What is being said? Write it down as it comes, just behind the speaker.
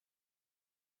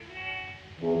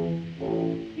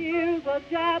Here's a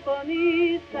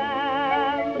Japanese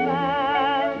sandman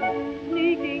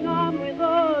sneaking on with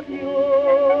a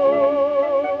duel.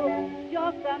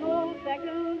 Just an old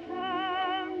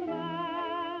second-hand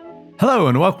man. Hello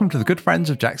and welcome to the Good Friends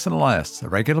of Jackson Elias, a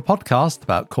regular podcast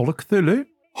about Call of Cthulhu,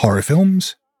 horror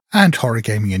films, and horror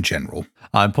gaming in general.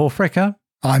 I'm Paul Fricker.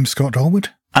 I'm Scott Allwood.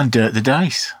 And Dirk the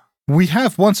Dice. We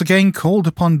have once again called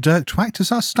upon Dirk to act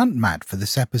as our stunt Matt for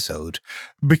this episode,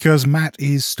 because Matt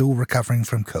is still recovering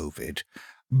from COVID.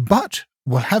 But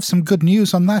we'll have some good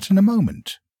news on that in a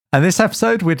moment. And this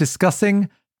episode we're discussing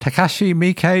Takashi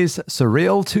Miike's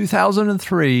surreal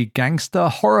 2003 gangster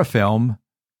horror film,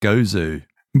 Gozu.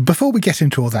 Before we get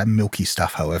into all that milky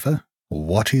stuff, however,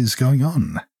 what is going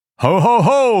on? Ho, ho,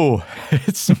 ho!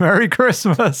 It's Merry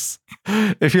Christmas!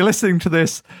 If you're listening to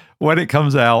this when it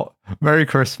comes out, Merry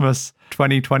Christmas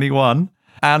 2021.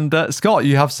 And Scott,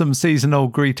 you have some seasonal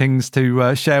greetings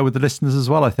to share with the listeners as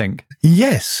well, I think.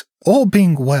 Yes, all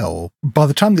being well, by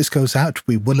the time this goes out,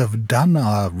 we will have done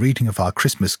our reading of our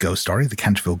Christmas ghost story, The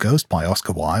Canterville Ghost by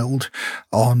Oscar Wilde,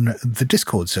 on the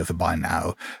Discord server by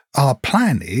now. Our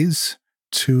plan is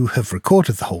to have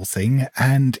recorded the whole thing,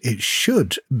 and it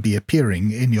should be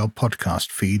appearing in your podcast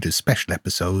feed as special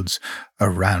episodes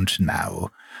around now.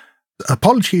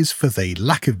 Apologies for the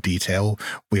lack of detail.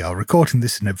 We are recording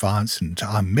this in advance, and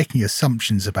I'm making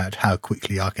assumptions about how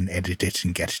quickly I can edit it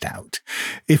and get it out.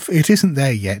 If it isn't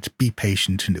there yet, be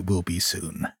patient and it will be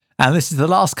soon. And this is the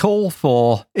last call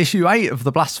for issue 8 of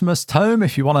the Blasphemous Tome.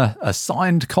 If you want a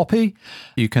signed copy,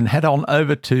 you can head on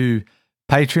over to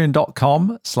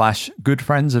patreon.com/Good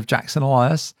Friends of Jackson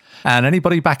Elias. And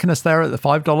anybody backing us there at the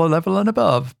 $5 level and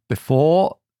above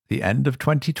before the end of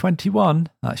 2021,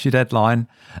 that's your deadline,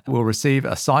 will receive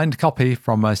a signed copy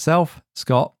from myself,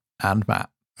 Scott, and Matt.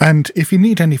 And if you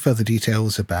need any further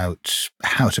details about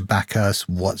how to back us,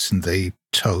 what's in the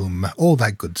tome, all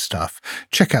that good stuff,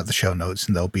 check out the show notes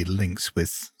and there'll be links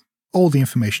with all the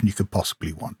information you could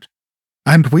possibly want.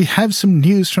 And we have some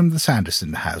news from the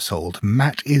Sanderson household.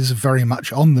 Matt is very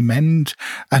much on the mend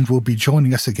and will be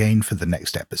joining us again for the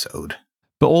next episode.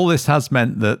 But all this has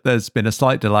meant that there's been a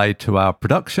slight delay to our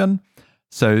production.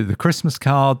 So the Christmas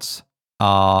cards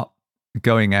are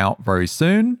going out very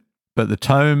soon, but the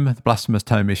tome, the Blasphemous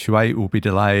Tome issue 8, will be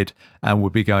delayed and will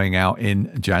be going out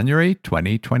in January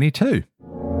 2022.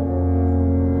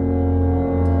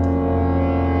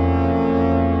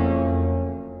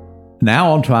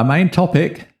 Now on to our main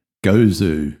topic,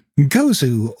 Gozu.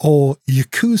 Gozu, or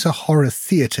Yakuza Horror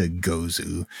Theatre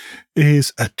Gozu,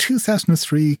 is a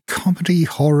 2003 comedy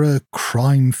horror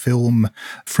crime film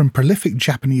from prolific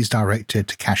Japanese director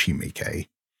Takashi Miike.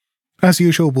 As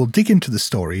usual, we'll dig into the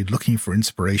story looking for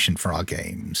inspiration for our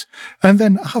games, and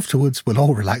then afterwards we'll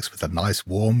all relax with a nice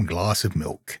warm glass of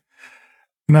milk.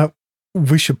 Now,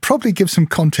 we should probably give some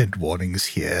content warnings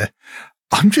here.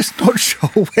 I'm just not sure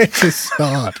where to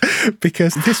start,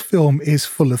 because this film is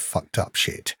full of fucked up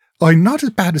shit. Not as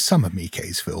bad as some of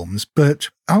Miike's films, but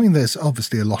there's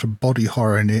obviously a lot of body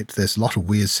horror in it, there's a lot of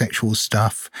weird sexual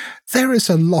stuff, there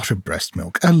is a lot of breast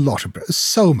milk,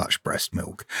 so much breast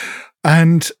milk.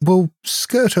 And we'll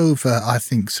skirt over, I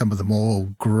think, some of the more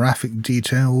graphic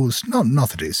details, not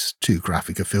that it's too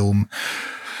graphic a film,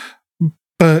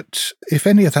 but if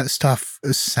any of that stuff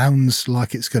sounds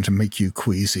like it's going to make you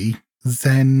queasy,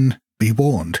 then be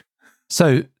warned.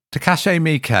 So, Takashi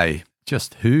Miike,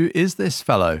 just who is this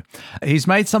fellow? He's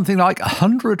made something like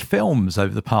 100 films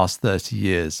over the past 30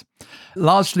 years,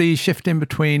 largely shifting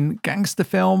between gangster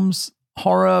films,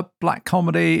 horror, black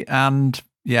comedy, and,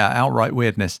 outright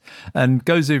weirdness. And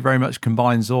Gozu very much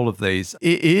combines all of these.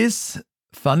 It is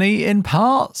funny in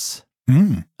parts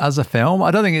as a film. I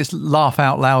don't think it's laugh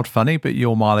out loud funny, but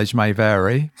your mileage may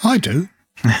vary. I do.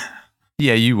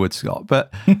 Yeah, you would, Scott.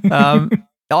 But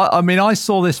I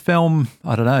saw this film,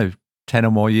 10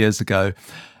 or more years ago,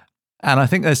 and I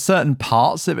think there's certain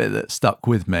parts of it that stuck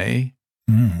with me,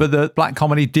 but the black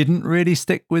comedy didn't really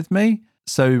stick with me.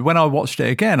 So when I watched it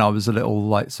again, I was a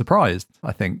little surprised,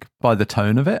 I think, by the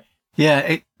tone of it. Yeah,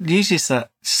 it uses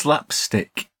that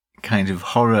slapstick kind of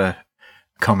horror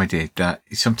comedy that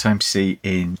you sometimes see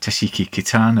in Toshiki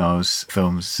Kitano's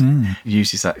films,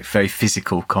 uses that very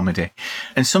physical comedy.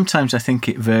 And sometimes I think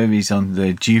it varies on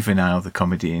the juvenile, the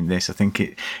comedy in this. I think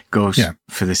it goes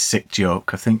for the sick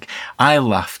joke. I think I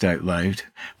laughed out loud,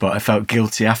 but I felt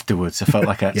guilty afterwards. I felt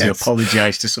like I had to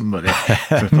apologise to somebody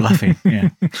for laughing.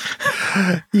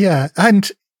 Yeah,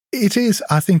 and it is,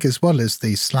 I think, as well as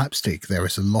the slapstick, there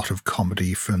is a lot of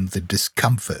comedy from the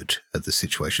discomfort of the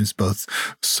situations, both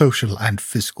social and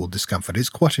physical discomfort. It's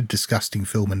quite a disgusting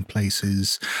film in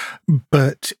places,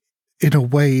 but in a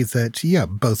way that,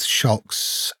 both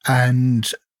shocks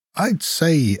and I'd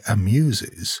say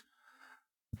amuses.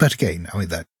 But again, I mean,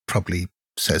 that probably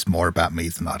says more about me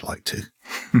than I'd like to.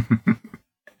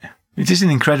 It is an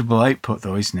incredible output,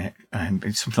 though, isn't it?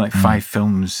 It's something like 5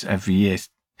 films every year.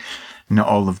 Not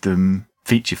all of them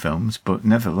feature films, but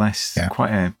nevertheless,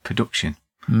 quite a production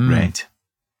rate.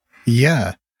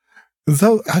 Yeah.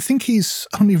 Though I think he's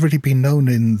only really been known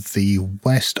in the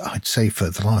West, I'd say,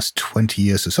 for the last 20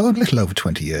 years or so, a little over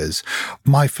 20 years.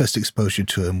 My first exposure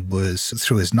to him was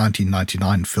through his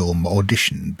 1999 film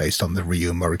Audition, based on the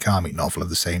Ryu Murakami novel of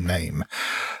the same name.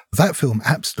 That film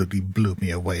absolutely blew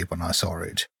me away when I saw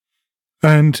it.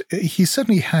 And he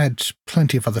certainly had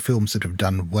plenty of other films that have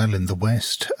done well in the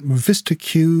West. Vista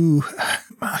Q,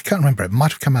 I can't remember, it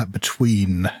might have come out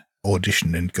between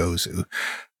Audition and Gozu.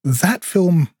 That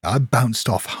film, I bounced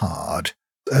off hard.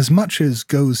 As much as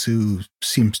Gozu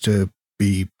seems to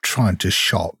be trying to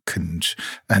shock and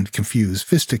confuse,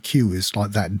 Vista Q is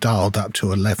like that dialed up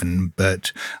to 11,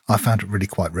 but I found it really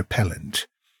quite repellent.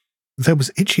 There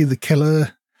was Ichi the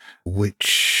Killer,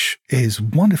 which is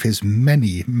one of his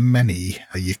many, many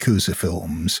Yakuza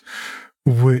films,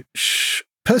 which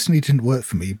personally didn't work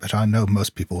for me, but I know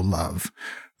most people love.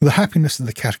 The Happiness of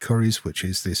the Kategories, which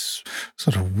is this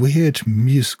sort of weird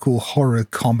musical horror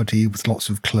comedy with lots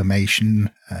of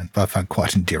clamation, and I found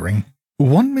quite endearing.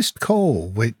 One Missed Call,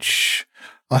 which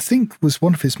I think was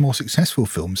one of his more successful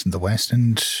films in the West,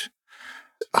 and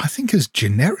I think as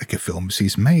generic a film as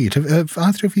he's made. Have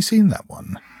either of you seen that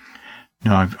one?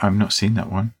 No, I've not seen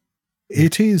that one.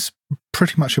 It is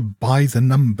pretty much a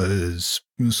by-the-numbers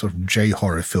sort of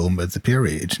J-horror film of the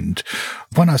period. And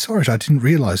when I saw it, I didn't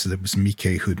realise that it was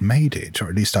Miike who'd made it, or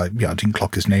at least I didn't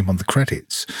clock his name on the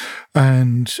credits.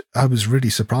 And I was really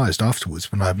surprised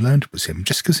afterwards when I learned it was him,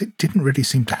 just because it didn't really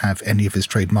seem to have any of his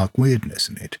trademark weirdness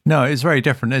in it. No, it's very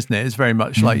different, isn't it? It's very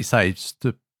much, like you say, just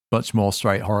a much more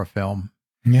straight horror film.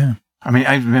 Yeah. I mean,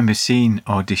 I remember seeing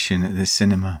Audition at the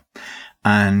cinema,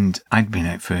 and I'd been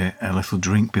out for a little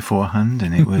drink beforehand,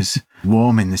 and it was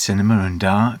warm in the cinema and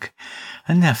dark.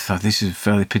 And I thought this is a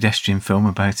fairly pedestrian film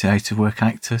about an out-of-work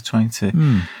actor trying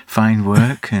to find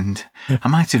work, and I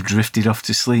might have drifted off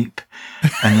to sleep,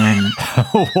 and then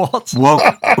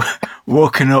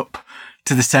woken up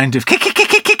to the sound of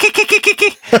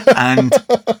and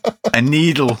a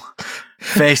needle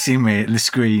facing me at the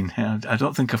screen. I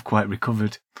don't think I've quite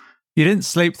recovered. You didn't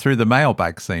sleep through the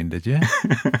mailbag scene, did you?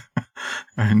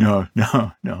 No.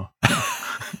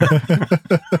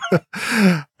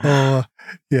 Oh,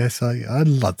 yes, I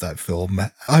love that film.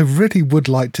 I really would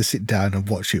like to sit down and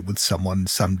watch it with someone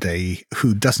someday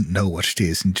who doesn't know what it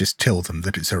is and just tell them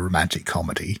that it's a romantic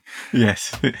comedy.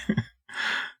 Yes.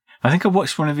 I think I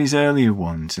watched one of his earlier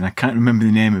ones, and I can't remember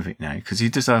the name of it now, because he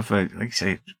does have, like you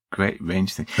say, a great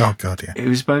range thing. Oh, God, yeah. It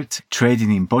was about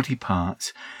trading in body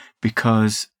parts,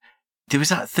 because there was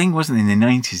that thing, wasn't there, in the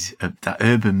 90s, that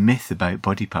urban myth about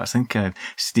body parts. I think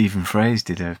Stephen Frears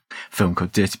did a film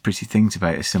called Dirty Pretty Things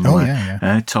about a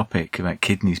similar topic, about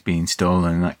kidneys being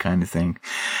stolen and that kind of thing.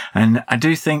 And I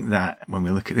do think that when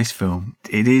we look at this film,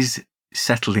 it is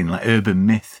settled in like urban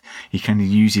myth. He kind of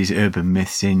uses urban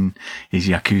myths in his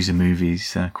Yakuza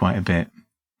movies quite a bit.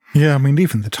 Yeah, I mean,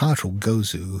 even the title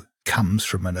Gozu comes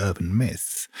from an urban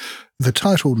myth. The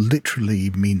title literally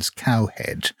means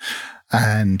cowhead,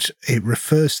 and it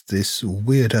refers to this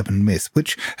weird urban myth,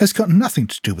 which has got nothing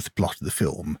to do with the plot of the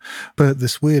film, but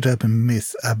this weird urban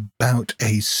myth about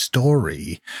a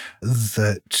story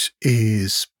that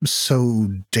is so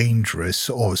dangerous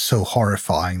or so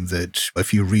horrifying that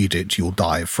if you read it, you'll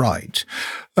die of fright.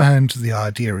 And the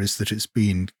idea is that it's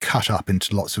been cut up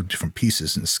into lots of different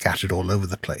pieces and scattered all over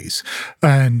the place,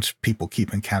 and people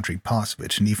keep encountering parts of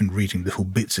it, and even reading little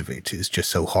bits of it is just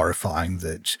so horrifying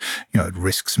that, it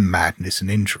risks madness and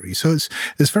injury. So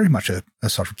it's very much a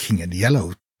sort of King in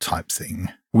Yellow type thing.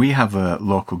 We have a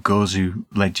local Gozu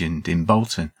legend in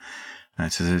Bolton.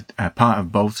 It's a part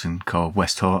of Bolton called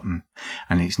West Horton,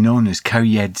 and it's known as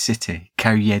Cowhead City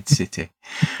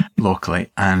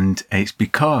locally. And it's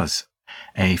because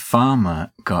a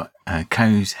farmer got a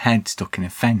cow's head stuck in a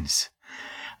fence,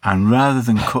 and rather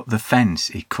than cut the fence,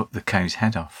 he cut the cow's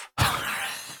head off.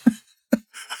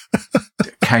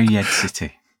 Cowhead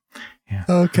City. Yeah.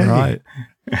 Okay. Right.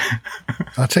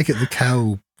 I take it the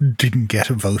cow didn't get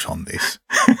a vote on this.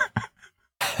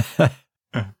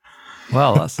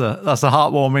 Well, that's a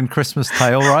heartwarming Christmas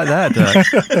tale right there, Dirk.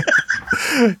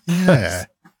 Yeah.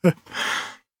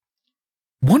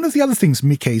 One of the other things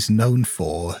Miike's known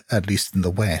for, at least in the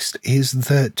West, is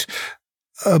that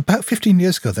About 15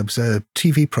 years ago, there was a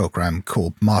TV program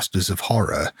called Masters of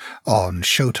Horror on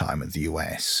Showtime in the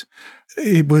US.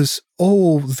 It was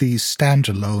all these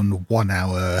standalone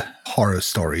 1-hour horror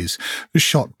stories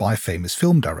shot by famous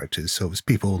film directors. So it was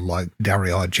people like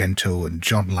Dario Argento and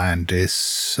John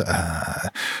Landis,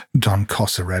 Don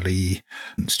Coscarelli,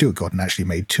 and Stuart Gordon actually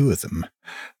made 2 of them.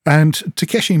 And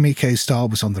Takeshi Miike's star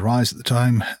was on the rise at the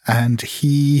time, and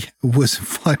he was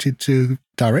invited to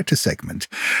direct a segment.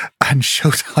 And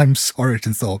Showtime saw it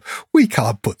and thought, we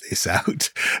can't put this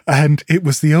out. And it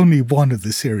was the only one of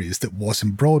the series that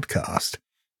wasn't broadcast.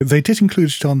 They did include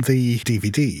it on the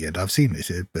DVD, and I've seen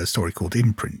it, a story called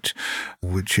Imprint,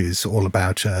 which is all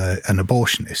about an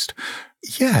abortionist.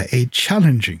 Yeah, a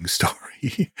challenging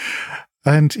story.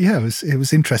 And yeah, it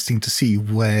was interesting to see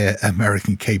where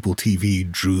American cable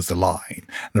TV drew the line.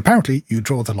 And apparently you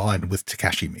draw the line with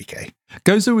Takashi Miike.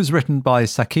 Gozu was written by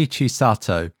Sakichi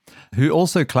Sato, who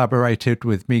also collaborated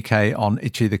with Miike on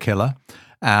Ichi the Killer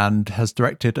and has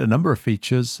directed a number of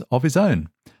features of his own.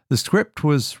 The script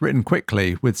was written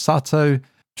quickly, with Sato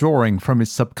drawing from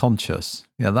his subconscious.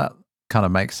 Yeah, that kind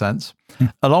of makes sense.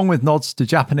 Along with nods to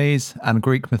Japanese and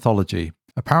Greek mythology.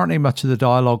 Apparently much of the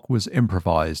dialogue was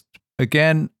improvised.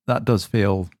 Again, that does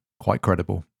feel quite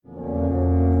credible.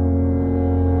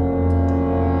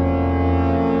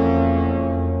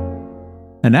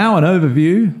 And now an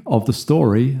overview of the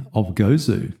story of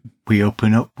Gozu. We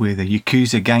open up with a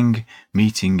Yakuza gang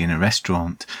meeting in a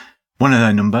restaurant. One of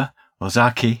their number,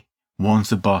 Ozaki, warns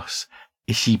the boss,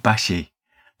 Ishibashi,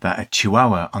 that a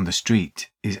chihuahua on the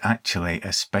street is actually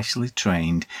a specially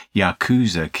trained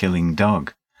Yakuza killing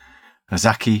dog.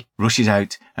 Ozaki rushes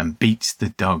out and beats the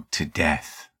dog to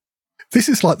death. This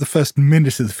is like the first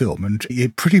minute of the film, and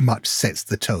it pretty much sets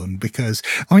the tone because,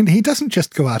 I mean, he doesn't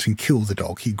just go out and kill the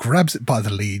dog. He grabs it by the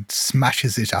lead,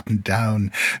 smashes it up and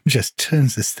down, just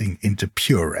turns this thing into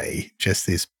puree. Just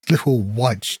this little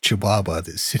white chihuahua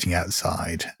that's sitting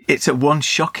outside. It's at once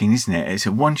shocking, isn't it? It's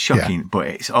at once shocking, but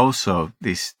it's also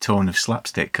this tone of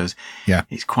slapstick because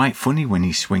it's quite funny when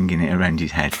he's swinging it around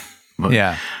his head. But,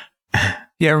 yeah,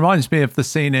 it reminds me of the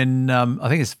scene in, I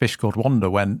think it's A Fish Called Wanda,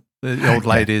 when the old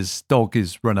lady's dog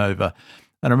is run over.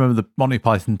 And I remember the Monty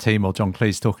Python team or John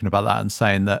Cleese talking about that and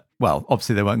saying that, well,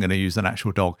 obviously they weren't going to use an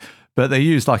actual dog, but they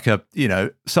used like a,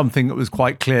 something that was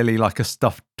quite clearly like a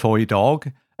stuffed toy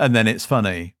dog. And then it's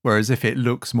funny. Whereas if it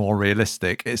looks more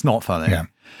realistic, it's not funny. Yeah.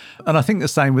 And I think the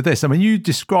same with this. I mean, you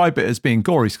describe it as being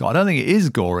gory, Scott. I don't think it is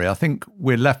gory. I think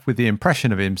we're left with the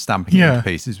impression of him stamping it into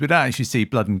pieces. We don't actually see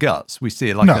blood and guts. We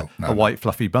see it like a white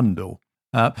fluffy bundle.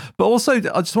 But also,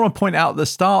 I just want to point out at the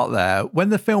start there, when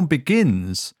the film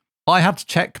begins, I had to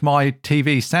check my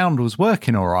TV sound was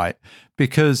working all right,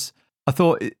 because I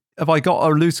thought, have I got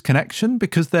a loose connection?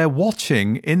 Because they're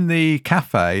watching in the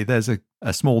cafe. There's a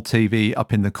small TV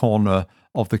up in the corner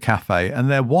of the cafe, and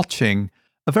they're watching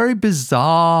a very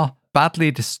bizarre,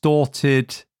 badly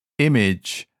distorted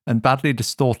image and badly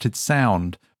distorted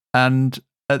sound. And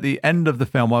at the end of the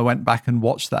film, I went back and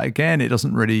watched that again. It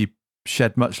doesn't really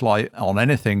shed much light on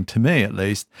anything, to me at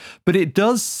least, but it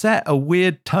does set a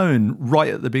weird tone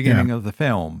right at the beginning of the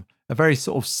film, a very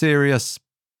sort of serious,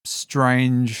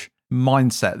 strange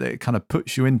mindset that it kind of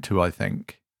puts you into, I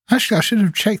think. Actually, I should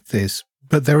have checked this,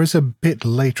 but there is a bit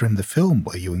later in the film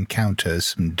where you encounter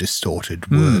some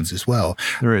distorted words as well.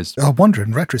 There is. I wonder,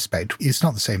 in retrospect, it's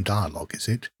not the same dialogue, is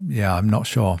it? Yeah, I'm not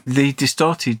sure. The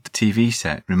distorted TV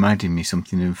set reminded me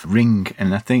something of Ring,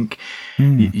 and I think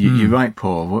you're right,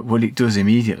 Paul. What it does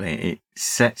immediately, it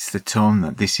sets the tone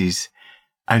that this is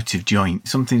out of joint.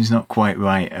 Something's not quite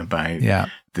right about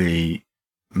the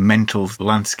mental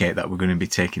landscape that we're going to be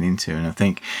taken into. And I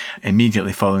think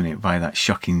immediately following it by that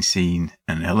shocking scene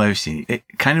and hello scene, it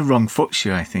kind of wrong foots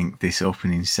you, I think, this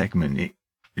opening segment. It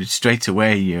straight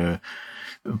away you're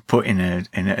put in an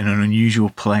unusual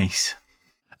place.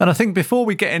 And I think before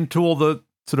we get into all the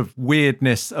sort of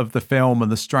weirdness of the film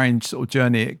and the strange sort of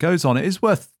journey it goes on, it is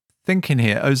worth thinking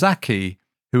here. Ozaki,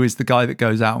 who is the guy that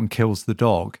goes out and kills the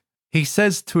dog, he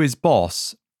says to his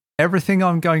boss, everything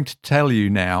I'm going to tell you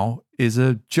now is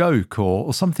a joke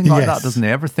or something like that, doesn't it?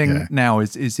 Everything now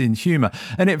is in humour.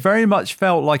 And it very much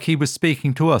felt like he was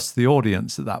speaking to us, the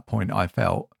audience, at that point, I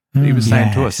felt. He was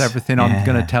saying to us, everything I'm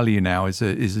going to tell you now is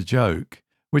a joke,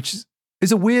 which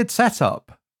is a weird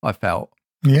setup, I felt.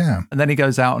 Yeah. And then he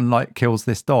goes out and kills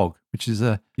this dog, which is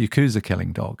a Yakuza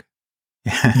killing dog.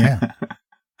 Yeah.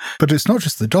 But it's not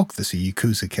just the dog that's a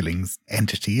Yakuza killing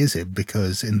entity, is it?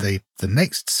 Because in the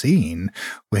next scene,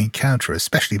 we encounter a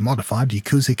specially modified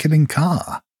Yakuza killing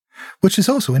car, which is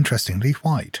also interestingly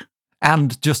white.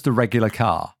 And just a regular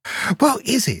car. Well,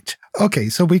 is it? Okay,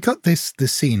 so we got this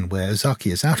scene where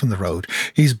Ozaki is out on the road.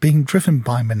 He's being driven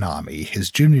by Minami, his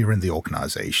junior in the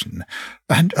organization.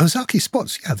 And Ozaki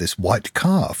spots, this white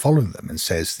car following them and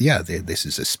says, this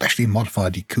is a specially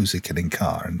modified Yakuza killing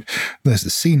car. And there's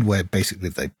a scene where basically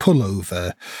they pull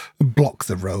over, block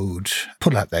the road,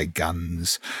 pull out their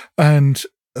guns, and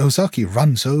Ozaki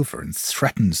runs over and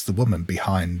threatens the woman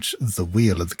behind the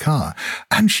wheel of the car,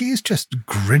 and she is just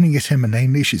grinning at him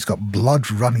inanely. She's got blood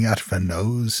running out of her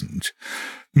nose, and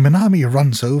Minami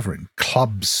runs over and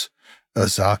clubs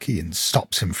Ozaki and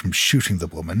stops him from shooting the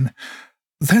woman.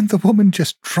 Then the woman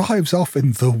just drives off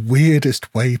in the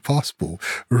weirdest way possible,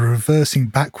 reversing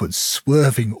backwards,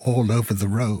 swerving all over the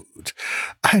road.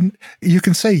 And you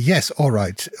can say, yes, all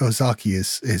right, Ozaki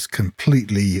is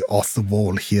completely off the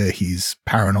wall here. He's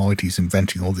paranoid. He's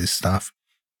inventing all this stuff.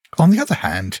 On the other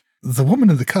hand, the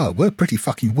woman in the car were pretty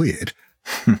fucking weird.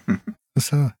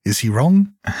 So, is he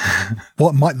wrong?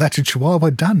 What might that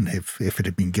Chihuahua done if it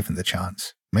had been given the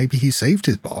chance? Maybe he saved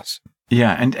his boss.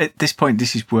 Yeah, and at this point,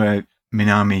 this is where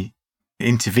Minami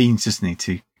intervenes, doesn't he,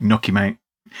 to knock him out,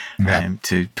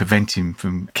 to prevent him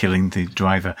from killing the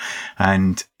driver.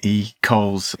 And he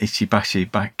calls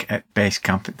Ichibashi back at base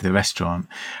camp at the restaurant,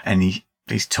 and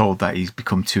he's told that he's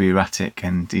become too erratic,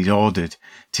 and he's ordered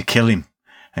to kill him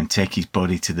and take his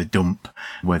body to the dump,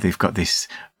 where they've got this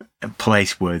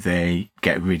place where they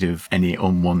get rid of any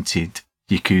unwanted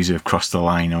Yakuza have crossed the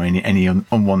line, or any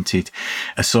unwanted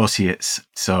associates.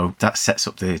 So that sets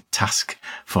up the task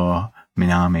for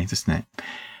Minami, doesn't it?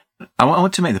 I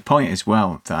want to make the point as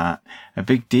well that a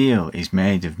big deal is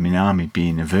made of Minami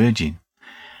being a virgin.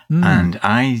 And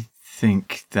I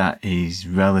think that is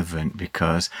relevant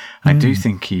because I do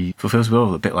think he fulfills the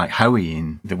role a bit like Howie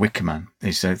in The Wicker Man.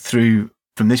 Is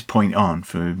from this point on,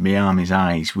 through Minami's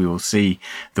eyes, we will see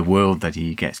the world that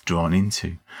he gets drawn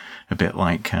into, a bit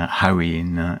like Howie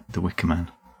in The Wicker Man.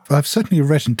 I've certainly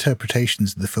read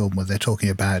interpretations of the film where they're talking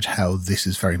about how this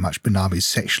is very much Minami's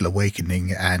sexual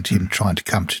awakening and him trying to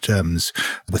come to terms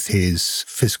with his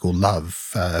physical love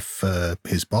for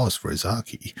his boss, for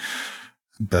Ozaki.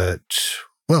 But,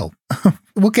 well,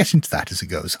 we'll get into that as it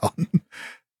goes on.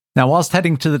 Now, whilst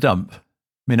heading to the dump,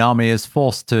 Minami is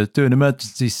forced to do an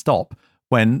emergency stop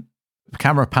when the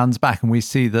camera pans back and we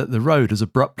see that the road has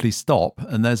abruptly stopped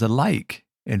and there's a lake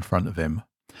in front of him.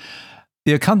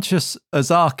 The unconscious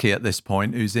Ozaki at this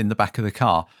point, who's in the back of the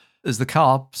car, as the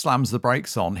car slams the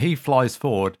brakes on, he flies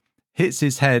forward, hits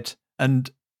his head, and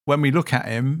when we look at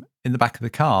him in the back of the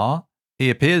car,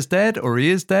 he appears dead or he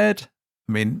is dead.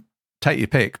 I mean, take your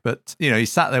pick, but,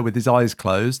 he's sat there with his eyes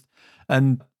closed,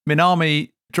 and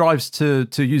Minami drives to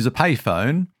use a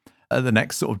payphone at the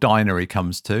next sort of diner he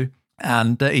comes to,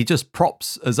 and he just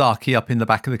props Ozaki up in the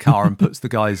back of the car and puts the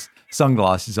guy's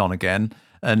sunglasses on again.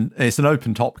 And it's an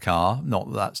open top car.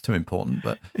 Not that that's too important,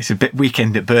 but it's a bit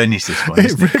Weekend at Bernie's, this one,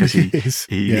 isn't it? Because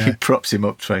he props him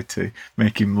up, trying to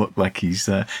make him look like he's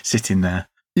sitting there.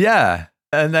 Yeah.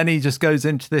 And then he just goes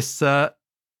into this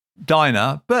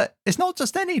diner, but it's not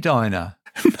just any diner.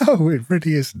 No, it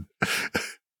really isn't.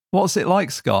 What's it like,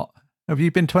 Scott? Have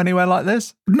you been to anywhere like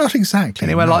this? Not exactly.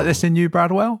 Anywhere like this in New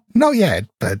Bradwell? Not yet,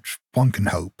 but one can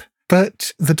hope.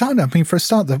 But the diner, for a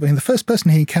start, the first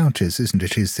person he encounters, isn't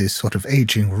it, is this sort of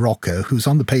aging rocker who's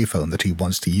on the payphone that he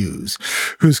wants to use,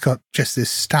 who's got just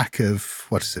this stack of,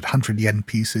 100 yen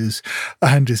pieces,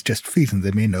 and is just feeding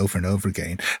them in over and over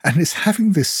again, and is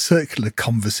having this circular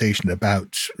conversation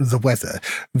about the weather,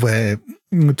 where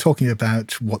we're talking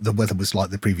about what the weather was like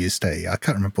the previous day. I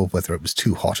can't remember whether it was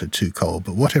too hot or too cold,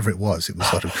 but whatever it was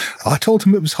sort of, I told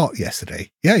him it was hot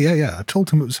yesterday. Yeah. I told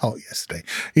him it was hot yesterday.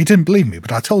 He didn't believe me,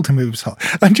 but I told him it was hot.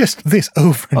 And just this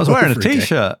over and over again. I was wearing a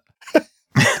T-shirt.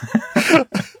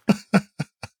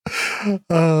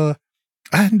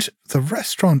 And the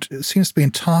restaurant seems to be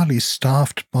entirely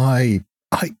staffed by,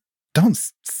 I don't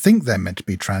think they're meant to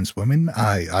be trans women.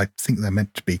 I think they're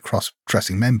meant to be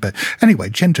cross-dressing men. But anyway,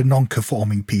 gender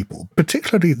non-conforming people,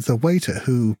 particularly the waiter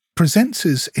who presents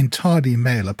as entirely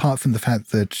male, apart from the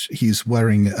fact that he's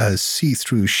wearing a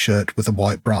see-through shirt with a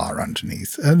white bra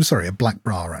underneath. A black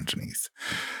bra underneath.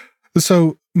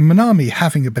 So Minami,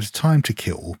 having a bit of time to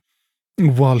kill,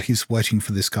 while he's waiting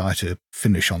for this guy to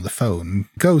finish on the phone,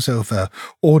 goes over,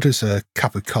 orders a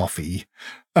cup of coffee,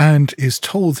 and is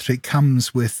told that it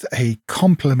comes with a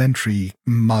complimentary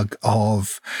mug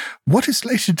of what is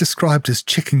later described as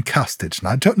chicken custard. And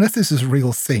I don't know if this is a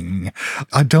real thing.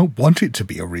 I don't want it to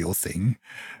be a real thing.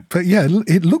 But yeah,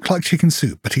 it looked like chicken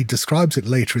soup, but he describes it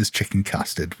later as chicken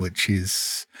custard, which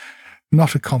is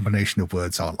not a combination of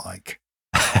words I like.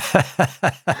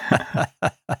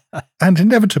 And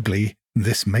inevitably,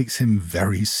 this makes him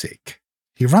very sick.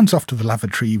 He runs off to the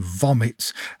lavatory,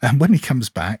 vomits, and when he comes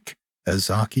back,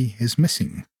 Ozaki is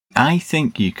missing. I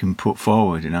think you can put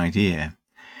forward an idea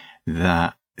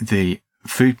that the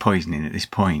food poisoning at this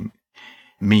point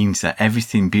means that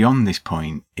everything beyond this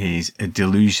point is a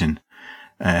delusion,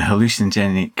 a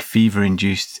hallucinogenic,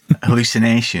 fever-induced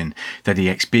hallucination that he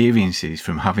experiences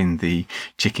from having the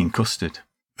chicken custard.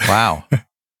 Wow. Do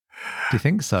you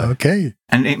think so? Okay.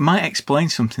 And it might explain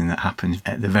something that happens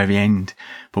at the very end,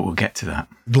 but we'll get to that.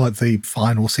 Like the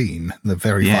final scene, the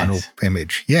very Yes. final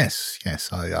image. Yes,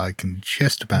 I can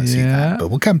just about see that, but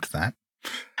we'll come to that.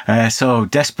 So,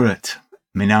 desperate,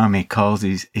 Minami calls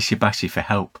his Ishibashi for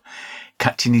help,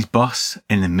 catching his boss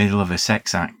in the middle of a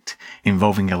sex act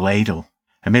involving a ladle.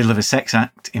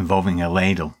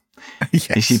 Yes.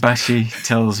 Ishibashi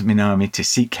tells Minami to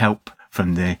seek help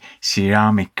from the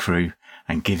Shirami crew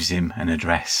and gives him an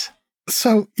address.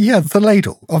 So, yeah, the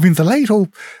ladle. I mean, the ladle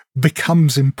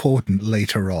becomes important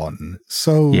later on.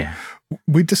 So Yeah.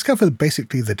 we discover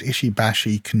basically that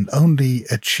Ishibashi can only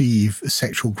achieve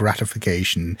sexual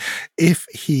gratification if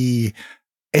he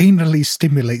anally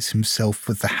stimulates himself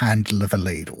with the handle of a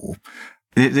ladle.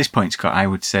 At this point, Scott, I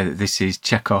would say that this is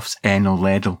Chekhov's anal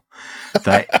ladle.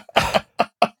 That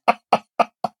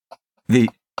the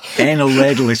anal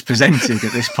ladle is presented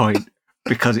at this point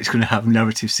because it's going to have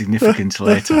narrative significance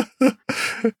later.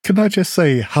 Can I just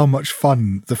say how much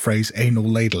fun the phrase anal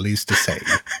ladle is to say?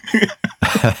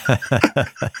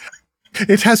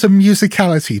 It has a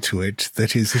musicality to it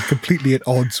that is completely at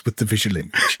odds with the visual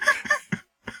image.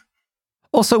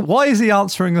 Also, why is he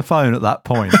answering the phone at that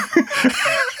point?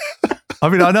 I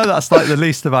mean, I know that's like the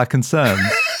least of our concerns,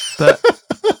 but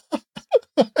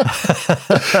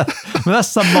well, that's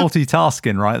some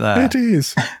multitasking right there. It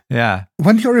is. Yeah.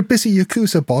 When you're a busy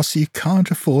Yakuza boss, you can't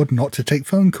afford not to take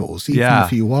phone calls, even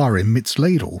if you are in midst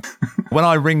ladle. When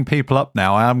I ring people up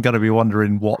now, I am going to be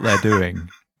wondering what they're doing.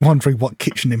 Wondering what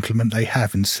kitchen implement they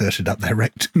have inserted up their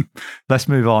rectum. Let's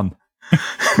move on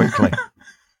quickly.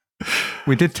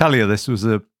 We did tell you this was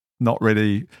not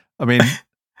really... I mean,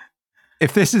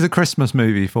 if this is a Christmas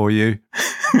movie for you,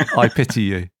 I pity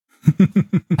you.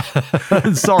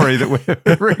 Sorry that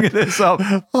we're bringing this up.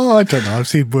 Oh, I don't know. I've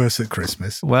seen worse at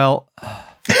Christmas. Well,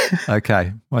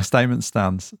 okay. My statement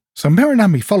stands. So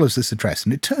Miranami follows this address,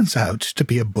 and it turns out to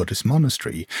be a Buddhist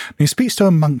monastery. He speaks to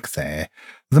a monk there.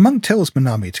 The monk tells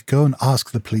Minami to go and ask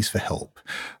the police for help,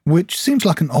 which seems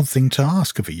like an odd thing to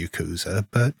ask of a Yakuza,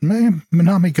 but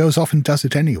Minami goes off and does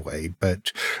it anyway,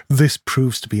 but this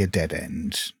proves to be a dead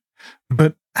end.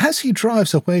 But as he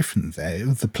drives away from there,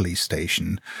 the police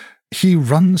station, he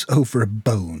runs over a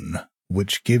bone,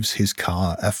 which gives his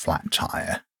car a flat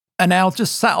tire. And now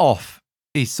just sat off.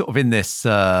 He's sort of in this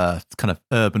kind of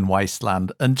urban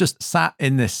wasteland, and just sat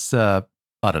in this, I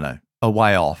don't know, a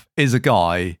way off is a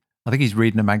guy, I think he's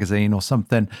reading a magazine or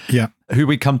something, who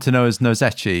we come to know as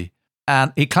Nozechi.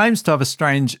 And he claims to have a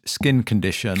strange skin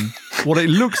condition. What it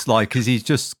looks like is he's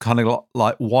just kind of got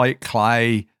like white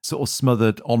clay sort of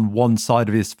smothered on one side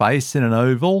of his face in an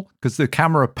oval, because the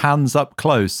camera pans up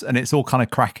close and it's all kind of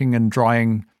cracking and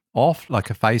drying off like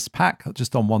a face pack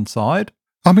just on one side.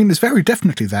 I mean, it's very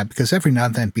definitely that, because every now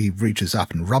and then he reaches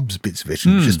up and rubs bits of it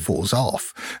and it just falls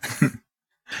off.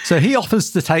 So he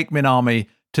offers to take Minami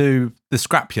to the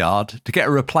scrapyard to get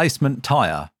a replacement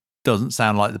tyre. Doesn't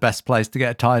sound like the best place to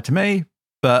get a tyre to me,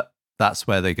 but that's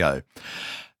where they go.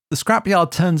 The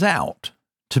scrapyard turns out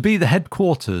to be the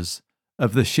headquarters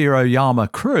of the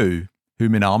Shiroyama crew, who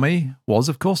Minami was,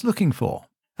 of course, looking for.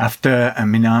 After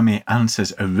Minami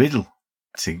answers a riddle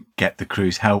to get the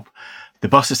crew's help, the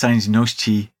boss assigns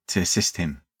Noshichi to assist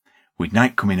him. With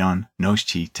night coming on,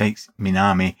 Noshichi takes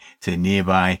Minami to the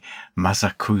nearby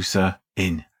Masakusa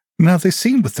Inn. Now, this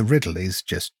scene with the riddle is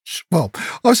just, well,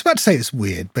 I was about to say it's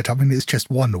weird, but I mean, it's just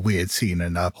one weird scene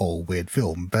in a whole weird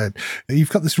film. But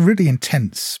you've got this really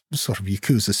intense sort of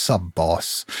Yakuza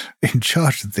sub-boss in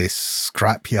charge of this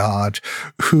scrapyard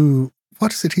who,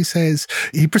 what is it he says?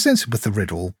 He presents him with the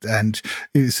riddle, and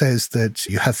he says that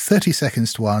you have 30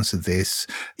 seconds to answer this.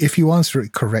 If you answer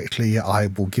it correctly, I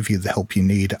will give you the help you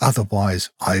need. Otherwise,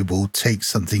 I will take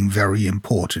something very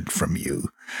important from you.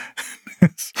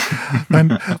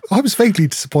 And I was vaguely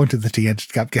disappointed that he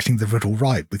ended up getting the riddle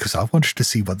right, because I wanted to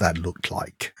see what that looked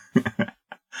like.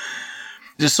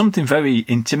 There's something very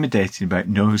intimidating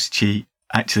about Noshichi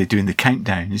actually doing the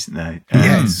countdown, isn't there?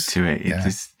 Yes. To it.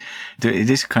 It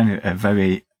is kind of a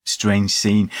very strange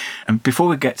scene. And before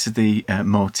we get to the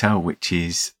motel, which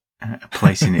is a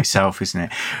place in itself, isn't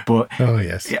it? But oh,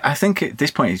 yes. I think at this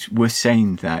point it's worth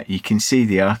saying that you can see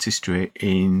the artistry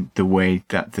in the way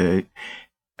that the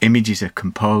images are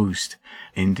composed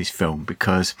in this film,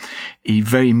 because he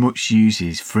very much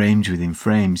uses frames within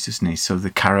frames, doesn't he? So the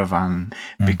caravan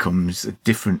becomes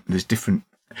there's different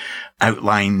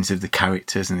outlines of the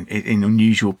characters and in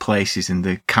unusual places, and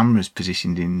the camera's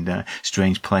positioned in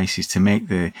strange places to make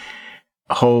the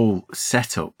whole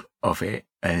setup of it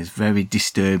as very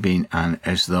disturbing and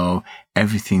as though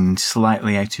everything's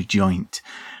slightly out of joint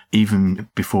even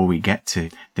before we get to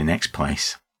the next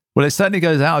place. Well, it certainly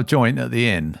goes out of joint at the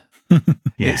inn.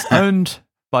 It's owned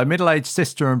by a middle-aged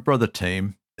sister and brother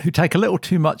team who take a little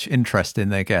too much interest in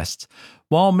their guests.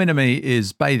 While Minami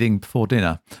is bathing before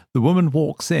dinner, the woman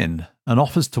walks in and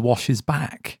offers to wash his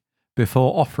back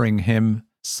before offering him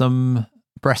some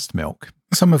breast milk.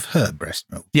 Some of her breast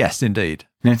milk. Yes, indeed.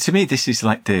 Now, to me, this is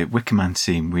like the Wicker Man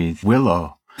scene with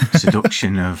Willow,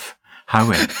 seduction of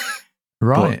Howard.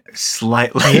 Right. But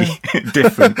slightly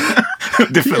different.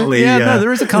 Differently no,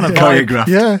 there is a kind of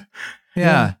choreographed.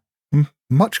 Yeah.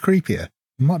 Much creepier.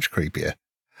 Much creepier.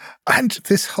 And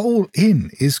this whole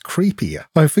inn is creepy.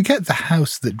 I forget the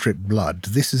house that dripped blood.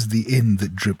 This is the inn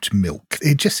that dripped milk.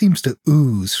 It just seems to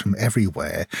ooze from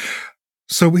everywhere.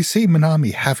 So we see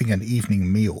Minami having an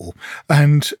evening meal,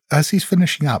 and as he's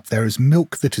finishing up, there is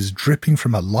milk that is dripping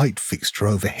from a light fixture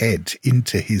overhead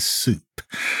into his soup.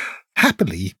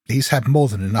 Happily, he's had more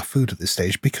than enough food at this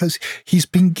stage because he's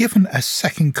been given a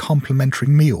second complimentary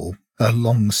meal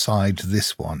alongside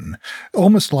this one,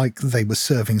 almost like they were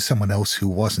serving someone else who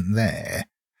wasn't there.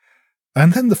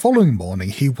 And then the following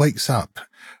morning, he wakes up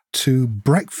to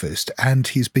breakfast, and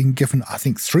he's been given, I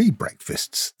think, 3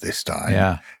 breakfasts this time.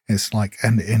 Yeah. It's like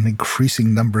an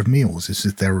increasing number of meals. It's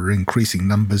that there are increasing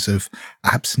numbers of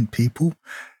absent people.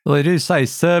 Well, they do say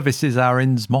service is our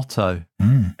inn's motto.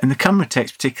 Mm. And the camera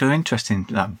takes particular interest in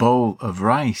that bowl of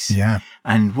rice. Yeah.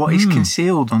 And what is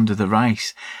concealed under the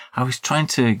rice. I was trying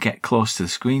to get close to the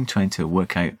screen, trying to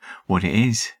work out what it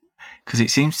is, because it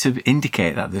seems to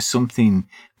indicate that there's something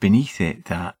beneath it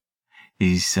that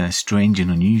is strange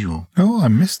and unusual. Oh, I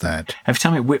missed that. Every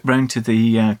time it whipped round to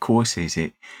the courses,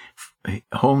 it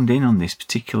honed in on this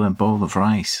particular bowl of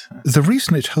rice. The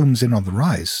reason it homes in on the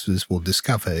rice, as we'll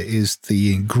discover, is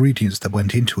the ingredients that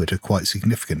went into it are quite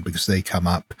significant because they come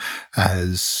up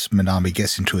as Minami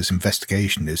gets into his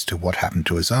investigation as to what happened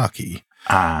to Ozaki.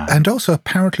 And also,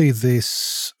 apparently,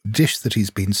 this dish that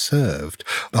he's been served,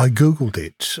 I Googled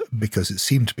it because it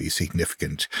seemed to be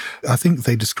significant. I think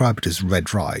they describe it as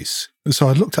red rice. So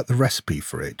I looked up the recipe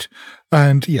for it.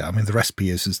 And yeah, I mean, the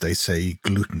recipe is, as they say,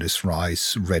 glutinous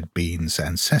rice, red beans,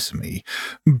 and sesame.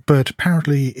 But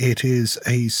apparently it is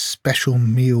a special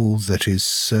meal that is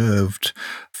served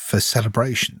for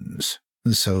celebrations.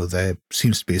 So there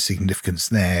seems to be a significance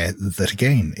there that,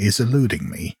 again, is eluding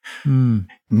me.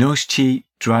 Noschi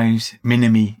drives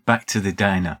Minami back to the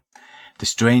diner. The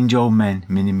strange old men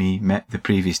Minami met the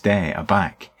previous day are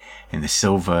back in the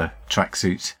silver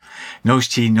tracksuits.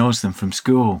 Noschi knows them from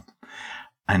school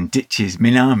and ditches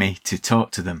Minami to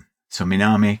talk to them. So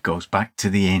Minami goes back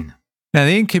to the inn. Now,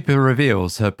 the innkeeper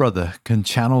reveals her brother can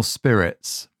channel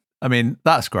spirits. I mean,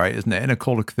 that's great, isn't it? In a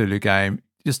Call of Cthulhu game,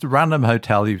 just a random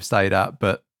hotel you've stayed at,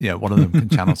 but one of them can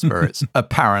channel spirits,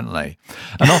 apparently,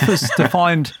 and offers to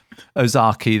find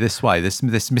Ozaki this way,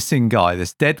 this missing guy,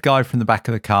 this dead guy from the back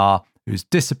of the car who's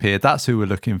disappeared. That's who we're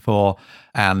looking for,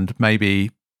 and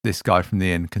maybe this guy from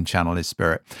the inn can channel his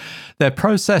spirit. Their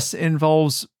process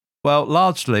involves, well,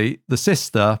 largely the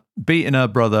sister beating her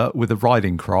brother with a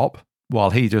riding crop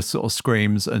while he just sort of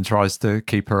screams and tries to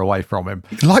keep her away from him.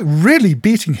 Like really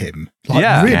beating him. Really.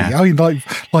 Yeah. I mean,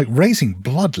 like raising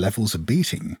blood levels of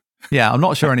beating. Yeah, I'm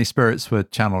not sure any spirits were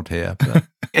channeled here. But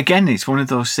Again, it's one of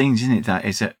those things, isn't it, that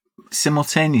is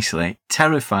simultaneously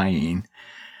terrifying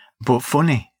but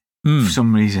funny for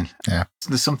some reason. Yeah.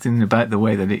 There's something about the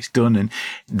way that it's done, and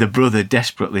the brother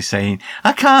desperately saying,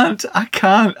 I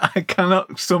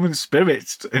cannot summon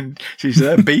spirits, and she's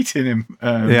there beating him.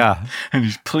 And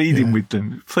he's pleading with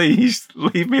them, please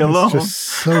leave me alone. It's just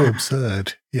so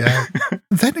absurd. Yeah.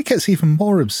 Then it gets even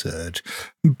more absurd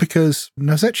because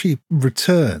Nozechi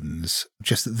returns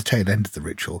just at the tail end of the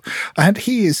ritual, and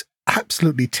he is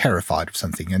absolutely terrified of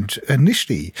something. And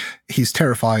initially, he's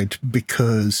terrified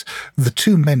because the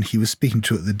 2 men he was speaking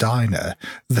to at the diner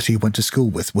that he went to school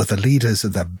with were the leaders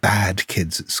of the bad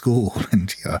kids at school.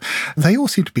 And they all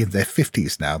seem to be in their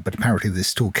 50s now, but apparently this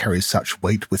still carries such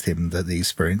weight with him that the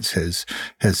experience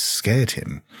has scared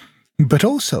him. But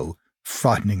also,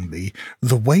 frighteningly,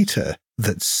 the waiter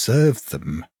that served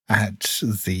them at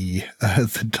the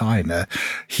diner,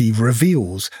 he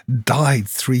reveals, died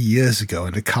 3 years ago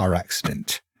in a car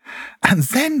accident. And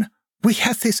then we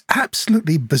have this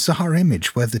absolutely bizarre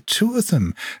image where the two of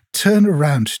them turn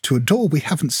around to a door we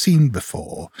haven't seen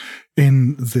before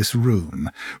in this room,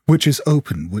 which is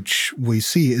open, which we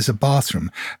see is a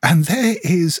bathroom. And there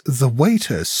is the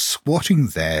waiter squatting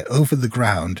there over the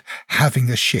ground having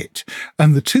a shit.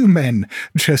 And the two men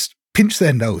just pinch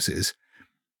their noses.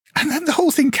 And then the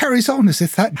whole thing carries on as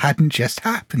if that hadn't just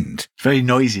happened. Very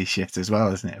noisy shit as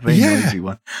well, isn't it? Very noisy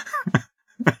one.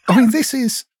 I mean, this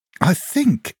is, I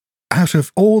think, out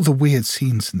of all the weird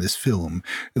scenes in this film,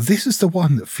 this is the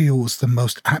one that feels the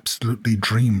most absolutely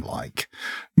dreamlike,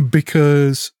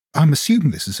 because I'm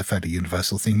assuming this is a fairly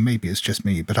universal thing. Maybe it's just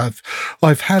me, but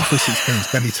I've had this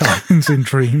experience many times in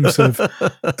dreams of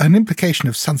an implication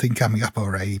of something coming up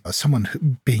or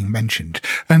someone being mentioned,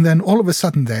 and then all of a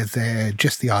sudden they're there.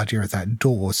 Just the idea of that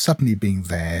door suddenly being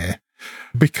there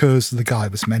because the guy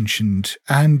was mentioned,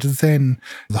 and then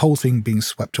the whole thing being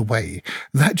swept away.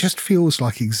 That just feels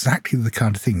like exactly the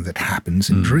kind of thing that happens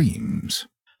in dreams.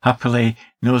 Happily,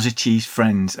 Nozuchi's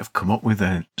friends have come up with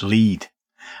a lead.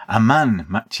 A man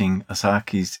matching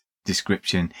Osaki's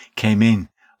description came in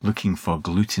looking for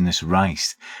glutinous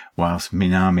rice whilst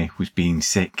Minami was being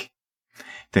sick.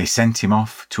 They sent him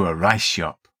off to a rice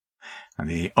shop, and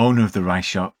the owner of the rice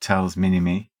shop tells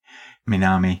Minami,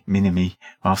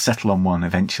 I'll settle on one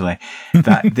eventually,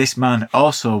 that this man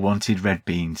also wanted red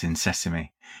beans and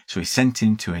sesame, so he sent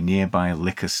him to a nearby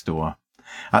liquor store.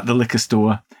 At the liquor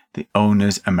store, the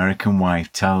owner's American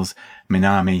wife tells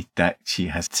Minami that she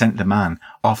has sent the man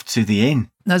off to the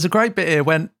inn. There's a great bit here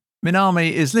when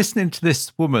Minami is listening to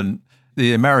this woman,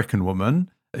 the American woman,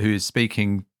 who is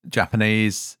speaking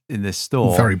Japanese in this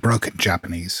store. Very broken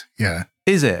Japanese, yeah.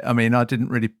 Is it? I mean, I didn't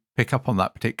really pick up on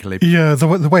that particularly. Yeah, the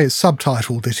way it's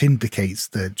subtitled, it indicates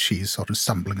that she's sort of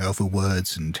stumbling over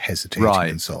words and hesitating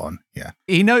and so on. Yeah.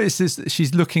 He notices that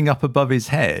she's looking up above his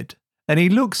head, and he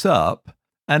looks up,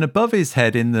 and above his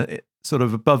head, in the sort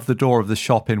of above the door of the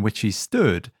shop in which he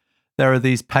stood, there are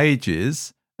these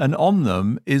pages, and on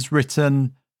them is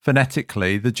written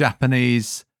phonetically the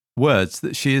Japanese words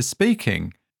that she is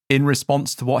speaking in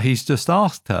response to what he's just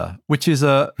asked her, which is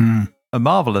a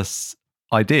marvelous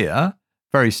idea.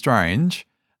 Very strange.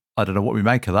 I don't know what we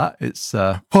make of that. It's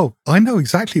Well, I know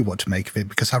exactly what to make of it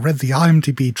because I read the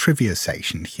IMDb trivia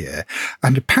section here,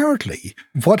 and apparently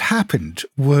what happened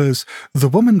was the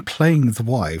woman playing the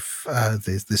wife,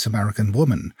 this American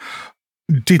woman,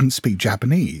 didn't speak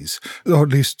Japanese, or at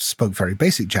least spoke very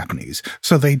basic Japanese.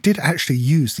 So they did actually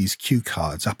use these cue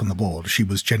cards up on the wall. She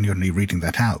was genuinely reading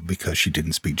that out because she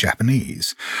didn't speak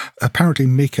Japanese. Apparently,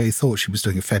 Miike thought she was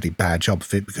doing a fairly bad job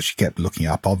of it because she kept looking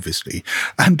up, obviously,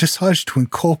 and decided to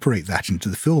incorporate that into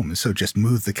the film, and so just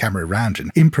moved the camera around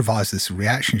and improvised this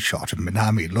reaction shot of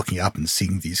Minami looking up and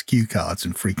seeing these cue cards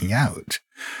and freaking out.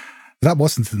 That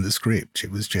wasn't in the script.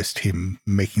 It was just him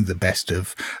making the best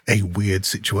of a weird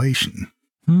situation.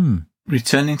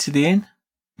 Returning to the inn,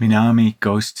 Minami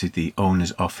goes to the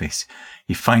owner's office.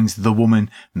 He finds the woman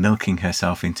milking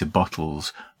herself into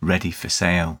bottles ready for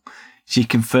sale. She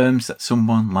confirms that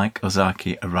someone like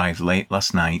Ozaki arrived late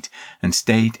last night and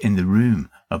stayed in the room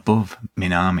above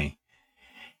Minami.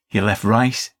 He left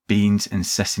rice, beans and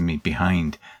sesame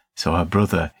behind, so her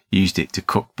brother used it to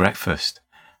cook breakfast.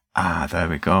 Ah, there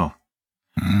we go.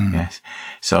 Yes.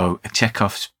 So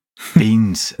Chekhov's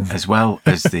beans as well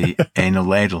as the anal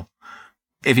ladle.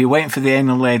 If you're waiting for the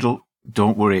anal ladle,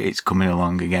 don't worry, it's coming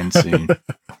along again soon.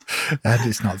 And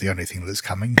it's not the only thing that's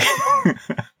coming.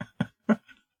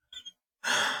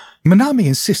 Minami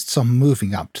insists on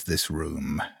moving up to this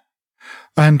room,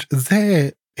 and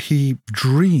there he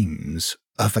dreams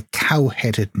of a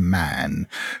cow-headed man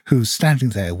who's standing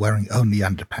there wearing only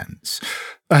underpants,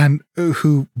 and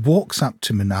who walks up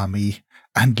to Minami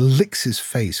and licks his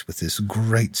face with this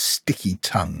great sticky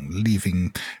tongue,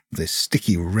 leaving this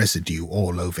sticky residue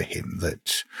all over him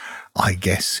that I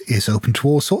guess is open to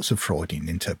all sorts of Freudian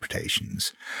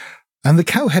interpretations. And the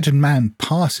cow-headed man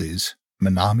passes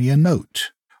Minami a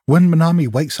note. When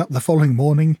Minami wakes up the following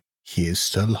morning, he is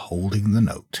still holding the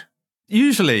note.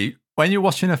 Usually, when you're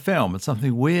watching a film and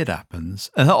something weird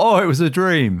happens, and it was a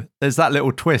dream, there's that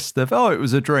little twist of, it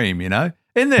was a dream, you know?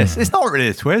 In this, it's not really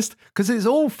a twist because it's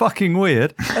all fucking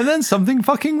weird, and then something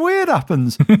fucking weird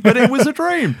happens, but it was a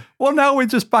dream. Well, now we're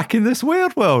just back in this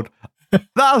weird world. That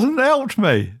hasn't helped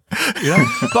me. You know?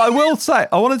 But I will say,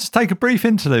 I want to just take a brief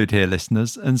interlude here,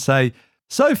 listeners, and say,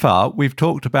 so far, we've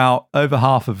talked about over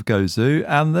half of Gozu,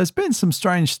 and there's been some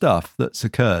strange stuff that's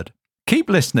occurred. Keep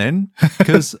listening,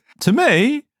 because to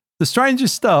me, the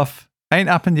strangest stuff ain't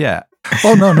happened yet.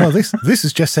 Oh, no, this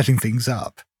is just setting things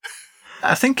up.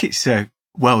 I think it's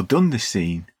well done, this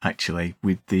scene, actually,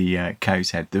 with the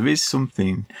cow's head. There is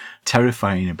something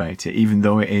terrifying about it, even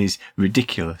though it is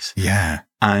ridiculous. Yeah.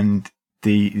 And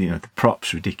the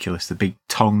prop's ridiculous, the big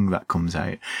tongue that comes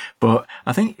out. But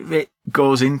I think it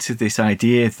goes into this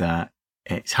idea that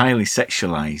it's highly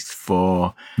sexualized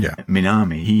for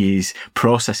Minami. He is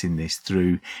processing this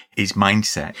through his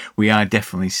mindset. We are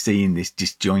definitely seeing this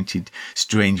disjointed,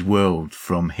 strange world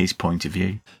from his point of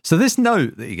view. So this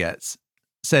note that he gets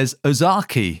says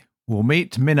Ozaki will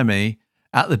meet Minami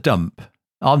at the dump.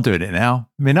 I'm doing it now.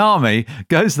 Minami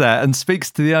goes there and speaks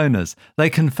to the owners.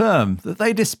 They confirm that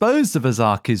they disposed of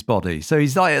Ozaki's body. So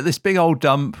he's like at this big old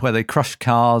dump where they crush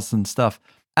cars and stuff.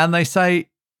 And they say,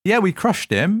 yeah, we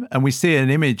crushed him. And we see an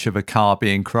image of a car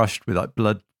being crushed with like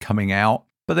blood coming out.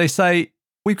 But they say,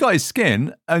 we've got his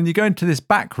skin. And you go into this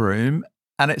back room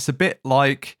and it's a bit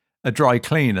like a dry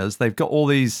cleaner's. They've got all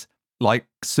these like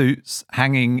suits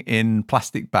hanging in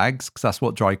plastic bags, because that's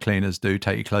what dry cleaners do,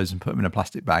 take your clothes and put them in a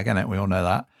plastic bag, innit? We all know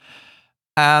that.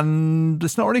 And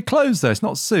it's not really clothes though, it's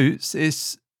not suits,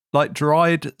 it's like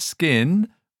dried skin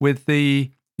with the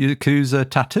Yakuza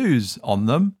tattoos on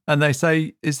them. And they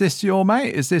say, is this your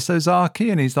mate? Is this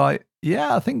Ozaki? And he's like,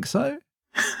 yeah, I think so.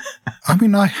 I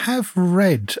mean, I have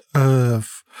read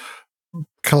of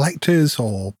collectors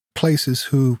or places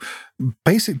who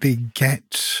basically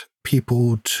get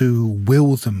people to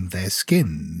will them their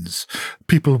skins,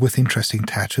 people with interesting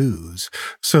tattoos,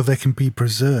 so they can be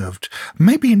preserved.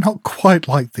 Maybe not quite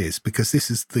like this, because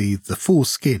this is the full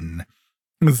skin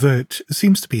that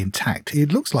seems to be intact.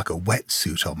 It looks like a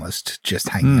wetsuit almost, just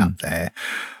hanging up there.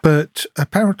 But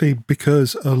apparently,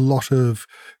 because a lot of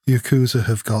Yakuza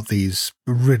have got these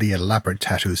really elaborate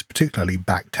tattoos, particularly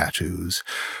back tattoos,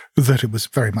 that it was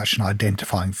very much an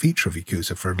identifying feature of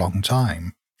Yakuza for a long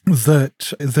time,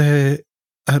 that there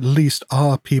at least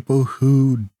are people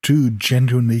who do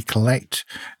genuinely collect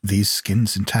these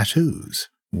skins and tattoos,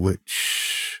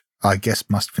 which I guess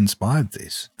must have inspired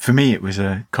this. For me, it was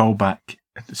a callback,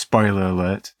 spoiler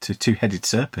alert, to Two-Headed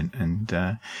Serpent, and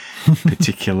a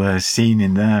particular scene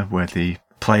in there where the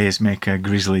players make a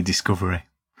grisly discovery.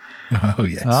 Oh,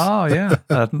 yes. Oh, yeah.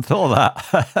 I hadn't thought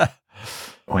of that.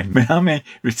 When Minami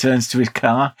returns to his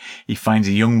car, he finds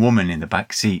a young woman in the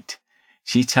back seat.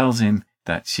 She tells him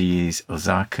that she is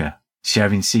Ozaki,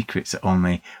 sharing secrets that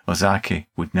only Ozaki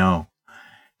would know.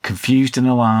 Confused and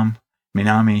alarmed,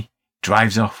 Minami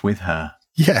drives off with her.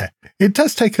 Yeah, it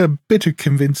does take a bit of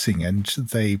convincing, and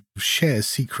they share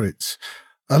secrets,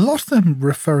 a lot of them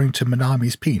referring to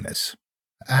Minami's penis.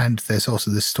 And there's also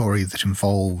this story that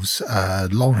involves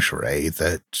lingerie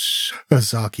that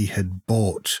Ozaki had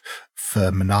bought for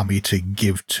Minami to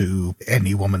give to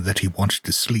any woman that he wanted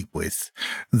to sleep with,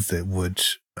 that would,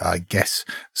 I guess,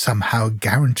 somehow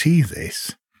guarantee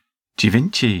this.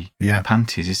 Givenchy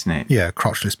panties, isn't it? Yeah,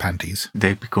 crotchless panties.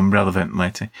 They become relevant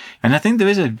later. And I think there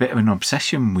is a bit of an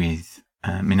obsession with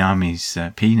Minami's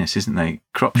penis, isn't there? It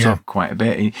crops up quite a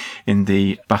bit in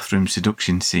the bathroom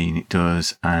seduction scene, it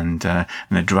does, and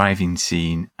the driving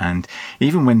scene. And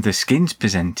even when the skin's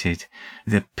presented,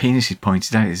 the penis is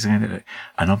pointed out. There's kind of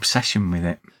an obsession with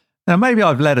it. Now, maybe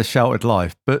I've led a sheltered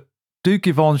life, but do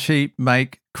Givenchy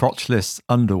make crotchless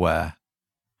underwear?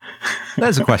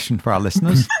 There's a question for our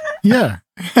listeners. Yeah.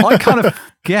 I kind of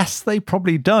guess they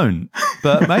probably don't,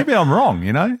 but maybe I'm wrong,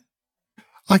 you know?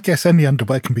 I guess any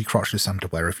underwear can be crotchless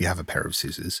underwear if you have a pair of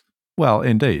scissors. Well,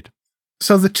 indeed.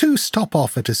 So the two stop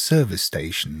off at a service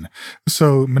station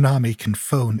so Minami can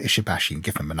phone Ishibashi and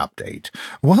give him an update.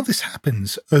 While this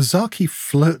happens, Ozaki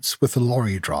flirts with the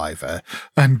lorry driver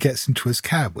and gets into his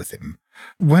cab with him.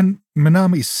 When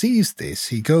Minami sees this,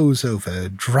 he goes over,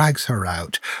 drags her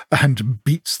out, and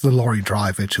beats the lorry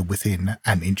driver to within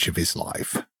an inch of his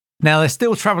life. Now, they're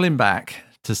still travelling back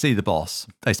to see the boss.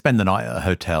 They spend the night at a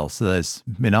hotel. So there's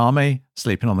Minami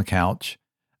sleeping on the couch,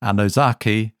 and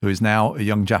Ozaki, who is now a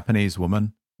young Japanese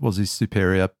woman, was his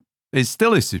superior, is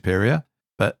still his superior,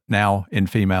 but now in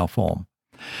female form.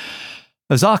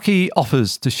 Ozaki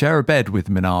offers to share a bed with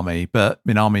Minami, but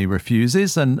Minami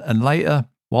refuses, and later,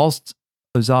 whilst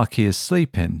Ozaki is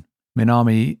sleeping,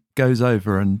 Minami goes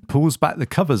over and pulls back the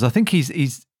covers. I think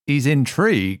he's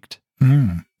intrigued,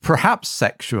 perhaps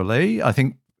sexually. I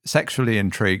think sexually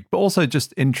intrigued, but also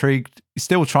just intrigued,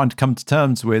 still trying to come to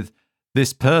terms with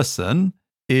this person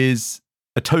is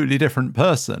a totally different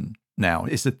person now.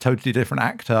 It's a totally different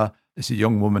actor. It's a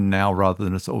young woman now rather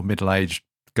than a sort of middle-aged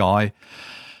guy.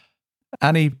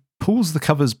 And he pulls the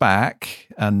covers back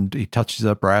and he touches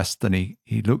her breast and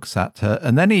he looks at her,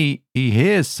 and then he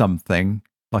hears something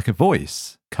like a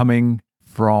voice coming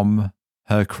from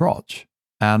her crotch,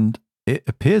 and it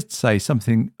appears to say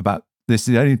something about, this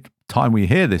is the only time we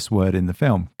hear this word in the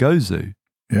film, Gozu.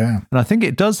 Yeah. And I think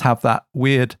it does have that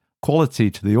weird quality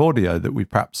to the audio that we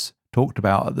perhaps talked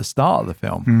about at the start of the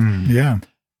film. Yeah.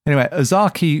 Anyway,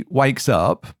 Ozaki wakes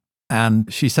up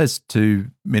and she says to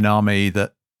Minami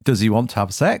that, does he want to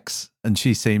have sex? And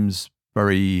she seems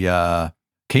very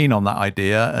keen on that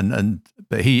idea.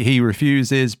 But he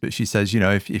refuses. But she says,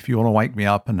 if you want to wake me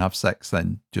up and have sex,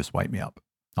 then just wake me up.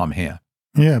 I'm here.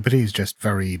 Yeah, but he's just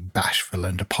very bashful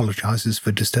and apologizes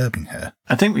for disturbing her.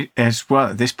 I think as well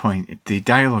at this point, the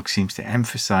dialogue seems to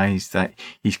emphasize that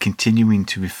he's continuing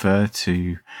to refer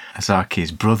to Ozaki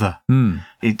as brother.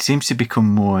 It seems to become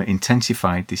more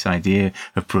intensified, this idea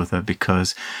of brother,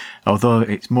 because although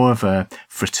it's more of a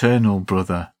fraternal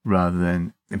brother rather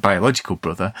than a biological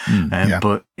brother,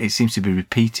 but it seems to be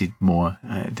repeated more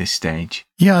at this stage.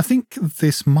 Yeah, I think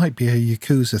this might be a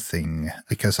Yakuza thing,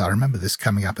 because I remember this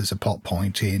coming up as a plot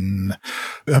point in,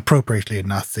 appropriately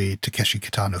enough, the Takeshi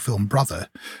Kitano film Brother,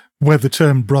 where the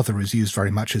term brother is used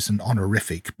very much as an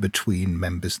honorific between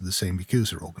members of the same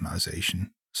Yakuza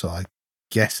organization. So I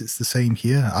guess it's the same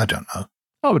here. I don't know.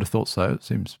 I would have thought so. It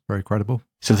seems very credible.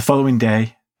 So the following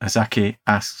day, Ozaki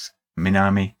asks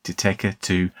Minami to take her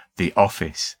to the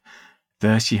office.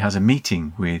 There she has a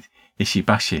meeting with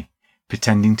Ishibashi,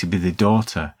 pretending to be the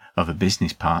daughter of a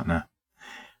business partner.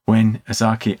 When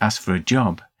Ozaki asks for a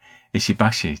job,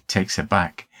 Ishibashi takes her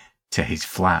back to his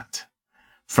flat.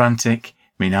 Frantic,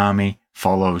 Minami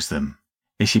follows them.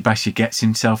 Ishibashi gets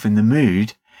himself in the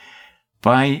mood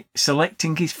by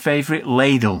selecting his favourite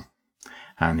ladle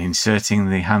and inserting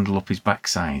the handle up his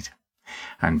backside.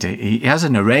 And he has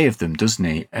an array of them, doesn't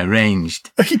he?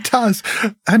 Arranged. He does.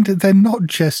 And they're not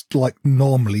just like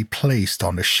normally placed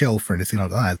on a shelf or anything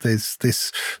like that. There's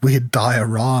this weird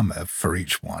diorama for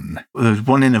each one. There's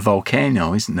one in a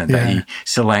volcano, isn't there, that he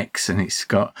selects, and it's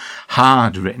got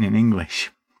hard written in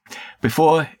English.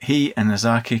 Before he and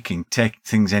Ozaki can take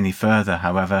things any further,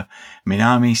 however,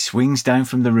 Minami swings down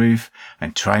from the roof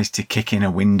and tries to kick in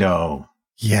a window.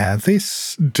 Yeah,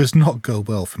 this does not go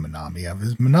well for Minami.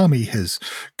 Minami has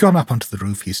gone up onto the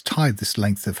roof. He's tied this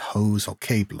length of hose or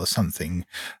cable or something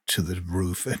to the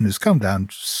roof and has come down,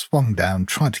 swung down,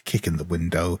 tried to kick in the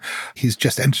window. He's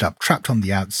just ended up trapped on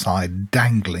the outside,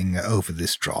 dangling over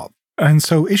this drop. And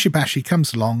so Ishibashi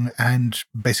comes along and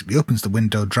basically opens the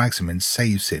window, drags him in,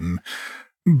 saves him.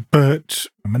 But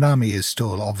Minami is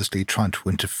still obviously trying to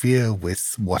interfere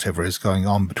with whatever is going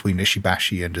on between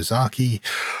Ishibashi and Ozaki.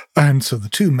 And so the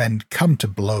two men come to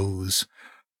blows.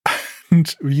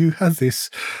 And you have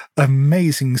this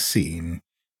amazing scene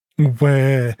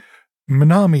where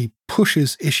Minami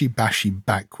pushes Ishibashi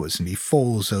backwards and he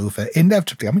falls over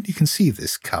inevitably. I mean, you can see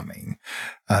this coming,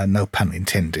 no pun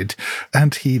intended.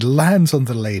 And he lands on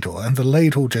the ladle and the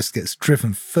ladle just gets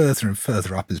driven further and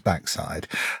further up his backside.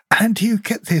 And you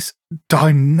get this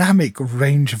dynamic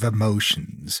range of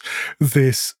emotions,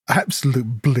 this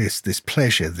absolute bliss, this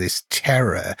pleasure, this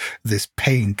terror, this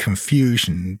pain,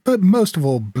 confusion, but most of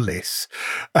all bliss,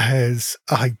 as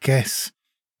I guess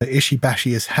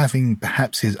Ishibashi is having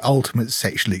perhaps his ultimate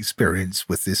sexual experience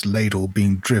with this ladle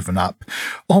being driven up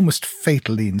almost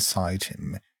fatally inside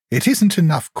him. It isn't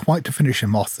enough quite to finish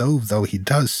him off, though he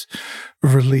does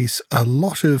release a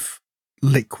lot of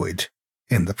liquid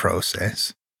in the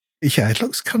process. Yeah, it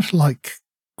looks kind of like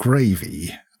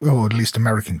gravy, or at least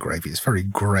American gravy. It's very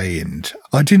grey, and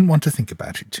I didn't want to think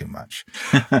about it too much.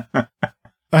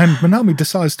 And Minami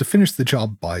decides to finish the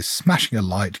job by smashing a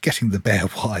light, getting the bare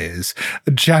wires,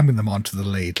 jamming them onto the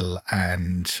ladle,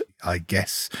 and I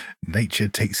guess nature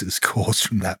takes its course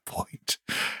from that point.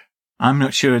 I'm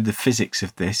not sure of the physics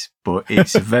of this, but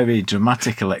it's a very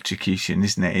dramatic electrocution,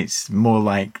 isn't it? It's more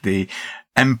like the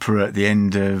Emperor at the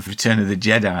end of Return of the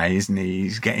Jedi, isn't he?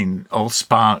 He's getting all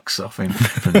sparks off him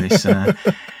from this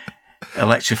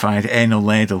electrified anal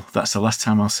ladle. That's the last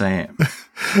time I'll say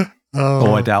it.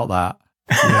 Oh, I doubt that.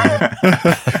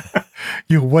 Yeah.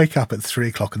 You'll wake up at 3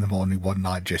 o'clock in the morning one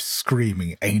night just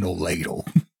screaming anal ladle.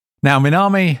 Now,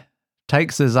 Minami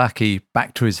takes Ozaki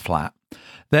back to his flat.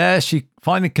 There, she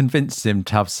finally convinces him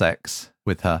to have sex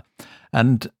with her.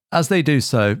 And as they do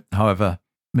so, however,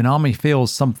 Minami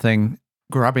feels something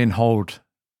grabbing hold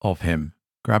of him,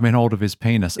 grabbing hold of his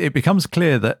penis. It becomes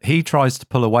clear that he tries to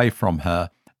pull away from her,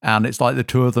 and it's like the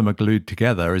two of them are glued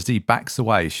together. As he backs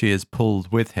away, she is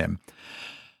pulled with him.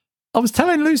 I was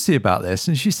telling Lucy about this,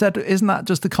 and she said, isn't that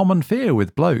just a common fear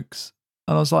with blokes?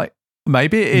 And I was like,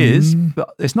 maybe it is,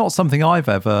 but it's not something I've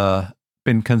ever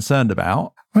been concerned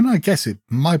about. Well, I guess it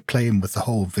might play in with the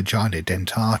whole vagina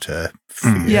dentata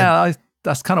fear. Yeah,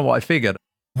 that's kind of what I figured.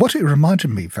 What it reminded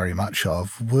me very much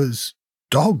of was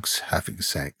dogs having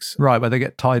sex. Right, where they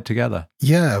get tied together.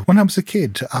 Yeah, when I was a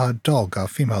kid, our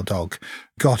female dog,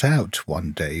 got out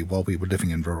one day while we were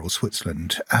living in rural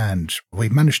Switzerland, and we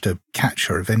managed to catch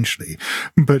her eventually,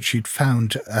 but she'd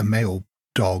found a male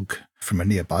dog from a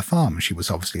nearby farm. She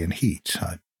was obviously in heat.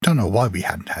 I don't know why we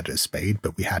hadn't had her spayed,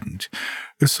 but we hadn't.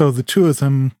 So the two of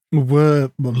them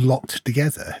were locked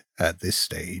together at this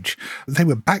stage. They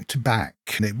were back to back,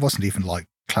 and it wasn't even like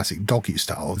classic doggy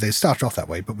style. They started off that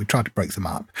way, but we tried to break them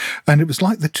up. And it was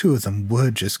like the two of them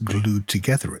were just glued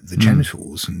together at the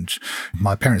genitals. And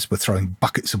my parents were throwing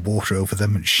buckets of water over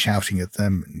them and shouting at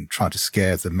them and trying to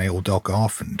scare the male dog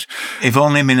off. And if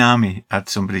only Minami had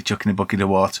somebody chucking a bucket of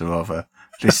water over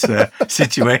this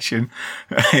situation,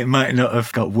 it might not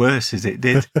have got worse as it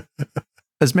did.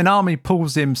 As Minami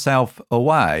pulls himself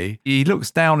away, he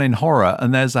looks down in horror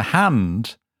and there's a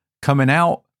hand coming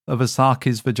out of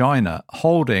Osaki's vagina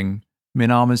holding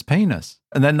Minami's penis.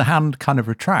 And then the hand kind of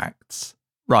retracts.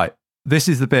 Right. This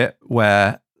is the bit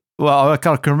where, well, I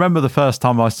can remember the first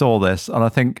time I saw this and I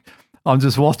think I'm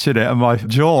just watching it and my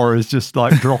jaw is just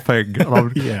like dropping.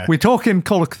 And Yeah. We talk in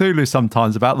Call of Cthulhu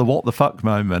sometimes about the what the fuck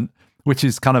moment, which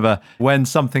is kind of a when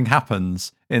something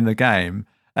happens in the game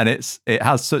and it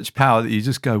has such power that you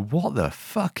just go, what the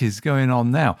fuck is going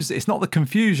on now? It's not the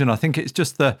confusion. I think it's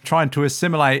just the trying to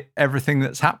assimilate everything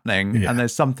that's happening. Yeah. And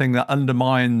there's something that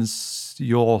undermines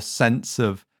your sense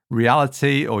of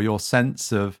reality or your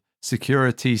sense of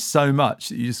security so much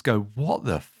that you just go, what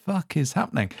the fuck is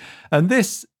happening? And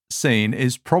this scene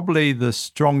is probably the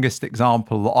strongest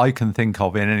example that I can think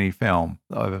of in any film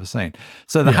that I've ever seen.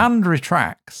 So the hand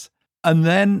retracts, and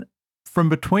then from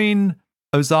between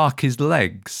Osaki's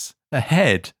legs, a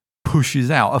head pushes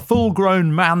out. A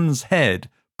full-grown man's head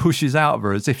pushes out of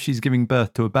her as if she's giving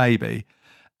birth to a baby.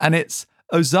 And it's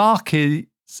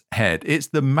Osaki's head. It's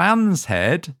the man's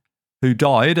head who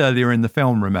died earlier in the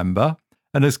film, remember,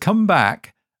 and has come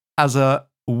back as a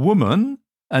woman,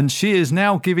 and she is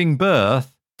now giving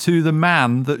birth to the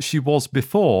man that she was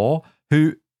before,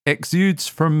 who exudes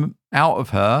from out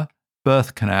of her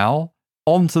birth canal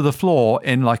onto the floor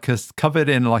covered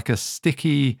in like a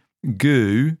sticky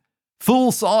goo,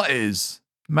 full size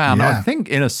man. Yeah. I think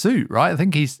in a suit, right? I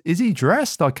think is he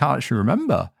dressed? I can't actually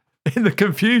remember. In the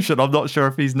confusion, I'm not sure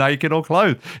if he's naked or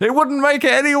clothed. It wouldn't make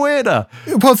it any weirder.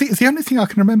 Well, the only thing I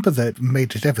can remember that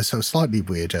made it ever so slightly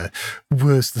weirder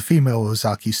was the female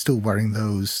Ozaki still wearing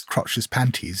those crotchless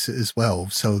panties as well.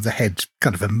 So the head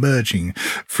kind of emerging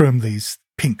from these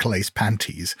pink lace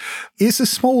panties. It's a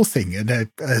small thing in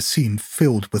a scene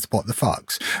filled with what the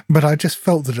fucks, but I just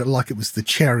felt that it was the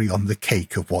cherry on the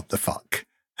cake of what the fuck.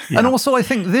 Yeah. And also, I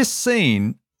think this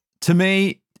scene, to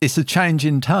me, it's a change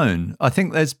in tone. I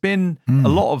think there's been a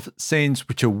lot of scenes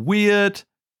which are weird,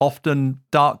 often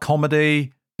dark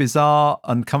comedy, bizarre,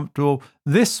 uncomfortable.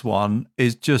 This one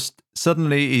is just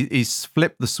suddenly he's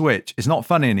flipped the switch. It's not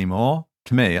funny anymore,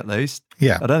 to me at least.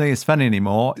 Yeah. I don't think it's funny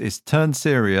anymore. It's turned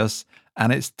serious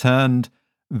and it's turned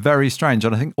very strange.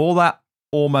 And I think all that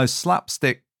almost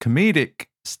slapstick comedic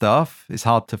stuff, it's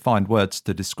hard to find words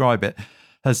to describe it,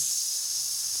 has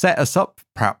set us up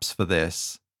perhaps for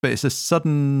this. But it's a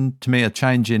sudden, to me, a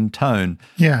change in tone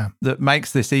that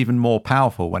makes this even more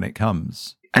powerful when it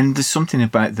comes. And there's something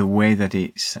about the way that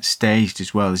it's staged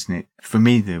as well, isn't it? For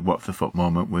me, the what the fuck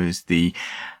moment was the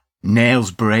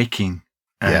nails breaking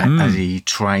as he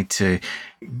tried to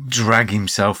drag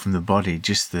himself from the body,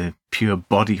 just the pure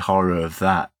body horror of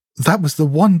that. That was the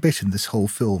one bit in this whole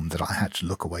film that I had to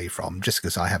look away from, just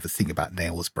because I have a thing about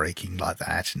nails breaking like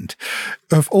that. And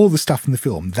of all the stuff in the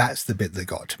film, that's the bit that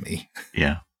got to me.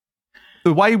 Yeah.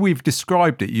 The way we've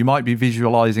described it, you might be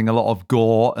visualizing a lot of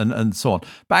gore and so on.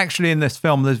 But actually in this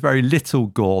film, there's very little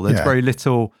gore. There's very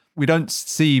little, we don't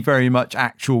see very much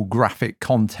actual graphic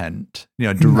content,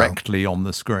 directly on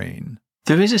the screen.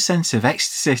 There is a sense of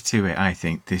ecstasy to it, I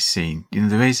think, this scene.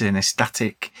 There is an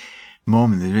ecstatic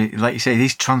moment. Like you say, it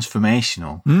is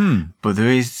transformational, but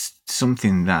there is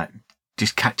something that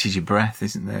just catches your breath,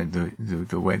 isn't there?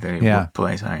 The way that it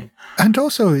plays out. And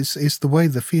also is the way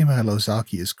the female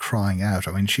Ozaki is crying out.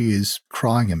 I mean, she is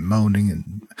crying and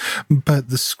moaning, but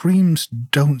the screams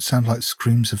don't sound like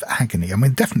screams of agony. I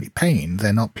mean, definitely pain.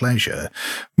 They're not pleasure.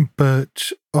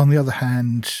 But on the other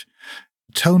hand,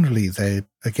 tonally, they're,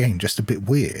 again, just a bit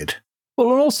weird.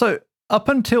 Well, and also, up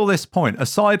until this point,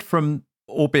 aside from,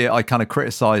 albeit I kind of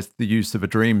criticised the use of a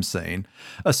dream scene,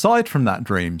 aside from that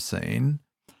dream scene,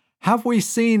 have we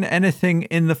seen anything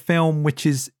in the film which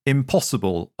is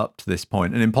impossible up to this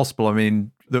point? And impossible, I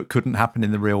mean, that couldn't happen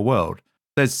in the real world.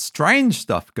 There's strange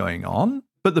stuff going on,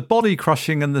 but the body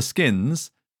crushing and the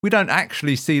skins we don't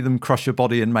actually see them crush a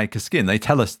body and make a skin. They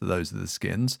tell us that those are the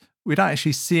skins. We don't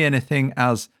actually see anything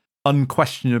as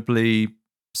unquestionably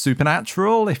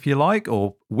supernatural, if you like,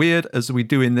 or weird as we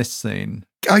do in this scene.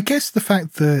 I guess the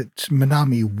fact that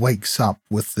Minami wakes up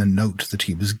with the note that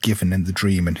he was given in the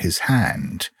dream in his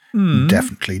hand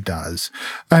definitely does.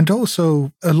 And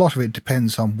also, a lot of it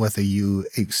depends on whether you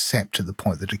accept at the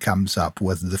point that it comes up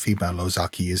whether the female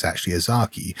Ozaki is actually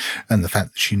Ozaki, and the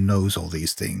fact that she knows all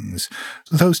these things.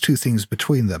 Those two things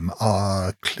between them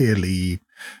are clearly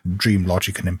dream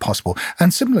logic and impossible.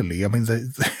 And similarly, I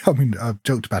mean, I've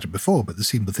joked about it before, but the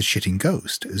scene with the shitting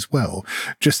ghost as well.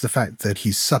 Just the fact that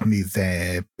he's suddenly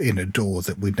there in a door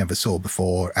that we never saw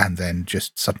before and then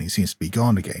just suddenly seems to be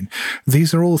gone again.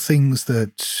 These are all things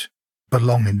that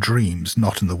belong in dreams,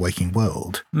 not in the waking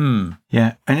world.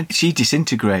 Yeah, and she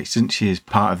disintegrates, doesn't she, as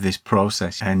part of this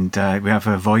process? And we have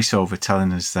her voiceover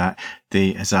telling us that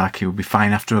the Ozaki will be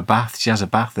fine after a bath. She has a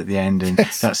bath at the end, and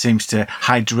that seems to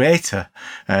hydrate her.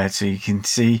 So you can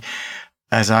see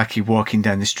Ozaki walking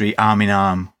down the street arm in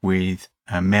arm with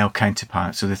a male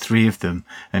counterpart. So the three of them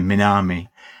and Minami.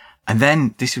 And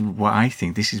then this is what I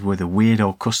think, this is where the weird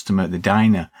old customer at the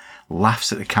diner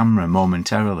laughs at the camera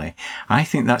momentarily. I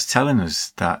think that's telling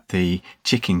us that the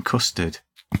chicken custard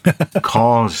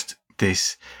caused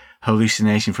this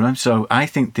hallucination from him. So I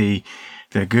think the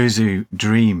Gozu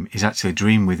dream is actually a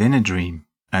dream within a dream,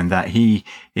 and that he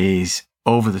is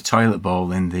over the toilet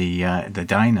bowl in the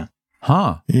diner.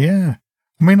 Huh. Yeah.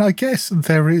 I mean, I guess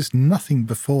there is nothing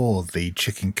before the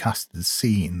chicken custard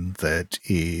scene that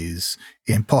is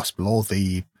impossible.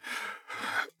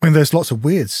 There's lots of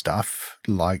weird stuff,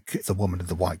 like the woman in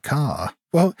the white car.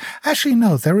 Well, actually,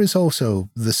 no, there is also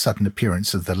the sudden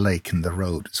appearance of the lake and the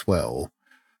road as well.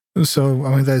 So,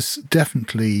 I mean, there's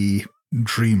definitely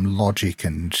dream logic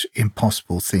and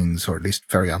impossible things, or at least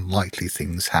very unlikely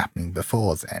things happening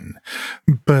before then.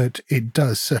 But it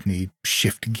does certainly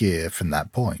shift gear from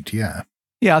that point, yeah.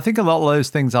 Yeah, I think a lot of those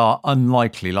things are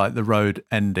unlikely, like the road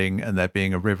ending and there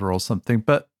being a river or something.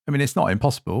 But, I mean, it's not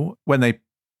impossible. When they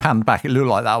panned back, it looked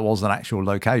like that was an actual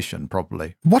location,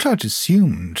 probably. What I'd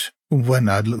assumed when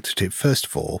I looked at it, first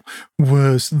of all,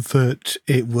 was that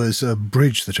it was a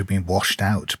bridge that had been washed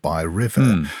out by a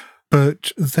river.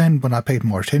 But then when I paid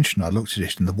more attention, I looked at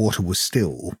it and the water was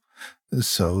still.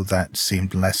 So that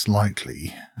seemed less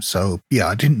likely. So, yeah,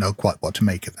 I didn't know quite what to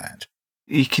make of that.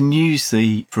 You can use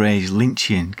the phrase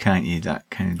Lynchian, can't you? That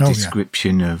kind of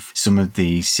description of some of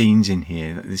the scenes in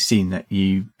here. The scene that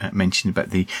you mentioned about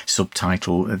the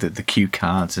subtitle, the cue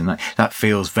cards, and that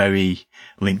feels very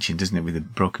Lynchian, doesn't it, with the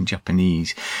broken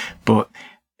Japanese? But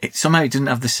it somehow doesn't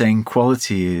have the same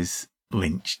quality as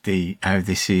Lynch, how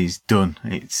this is done.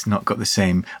 It's not got the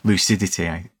same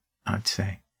lucidity, I'd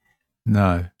say.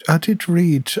 No. I did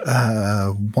read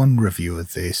one review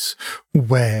of this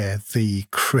where the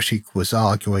critic was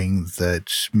arguing that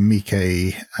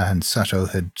Miike and Sato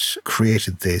had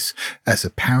created this as a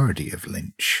parody of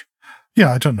Lynch.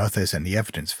 Yeah, I don't know if there's any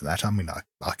evidence for that. I mean,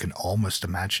 I can almost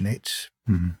imagine it.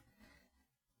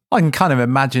 I can kind of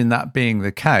imagine that being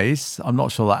the case. I'm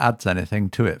not sure that adds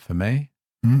anything to it for me.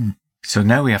 So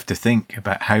now we have to think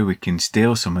about how we can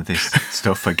steal some of this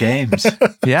stuff for games.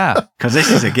 Yeah. Because this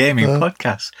is a gaming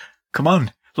podcast. Come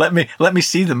on, let me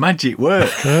see the magic work.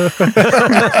 I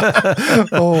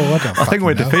think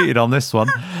we're defeated on this one.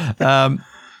 No,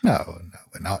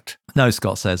 we're not. No,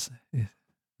 Scott says.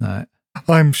 No.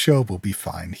 I'm sure we'll be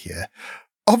fine here.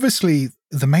 Obviously,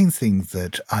 the main thing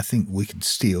that I think we can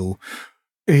steal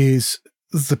is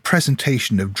the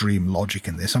presentation of dream logic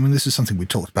in this. I mean, this is something we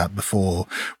talked about before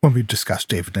when we discussed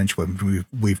David Lynch, when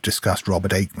we've discussed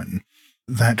Robert Aikman.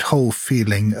 That whole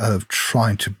feeling of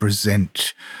trying to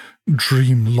present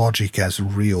dream logic as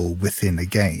real within a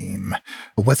game,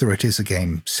 whether it is a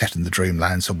game set in the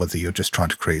Dreamlands or whether you're just trying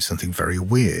to create something very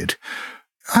weird.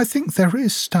 I think there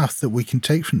is stuff that we can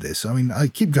take from this. I mean, I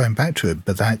keep going back to it,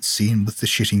 but that scene with the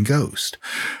shitting ghost,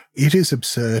 it is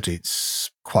absurd,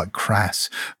 it's quite crass,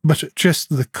 but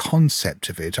just the concept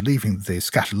of it, leaving the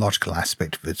scatological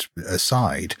aspect of it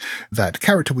aside, that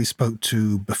character we spoke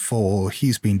to before,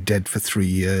 he's been dead for 3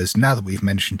 years. Now that we've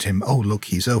mentioned him, oh, look,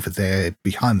 he's over there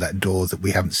behind that door that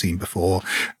we haven't seen before.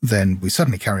 Then we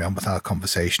suddenly carry on with our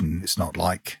conversation. It's not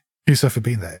like he's ever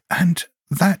been there. And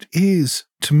that is,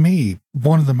 to me,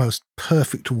 one of the most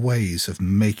perfect ways of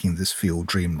making this feel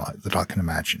dreamlike that I can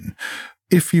imagine.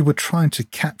 If you were trying to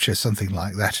capture something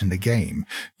like that in a game,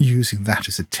 using that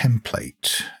as a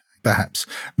template, perhaps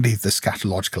leave the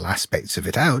scatological aspects of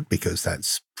it out because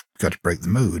that's got to break the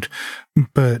mood.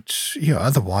 But,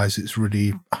 otherwise it's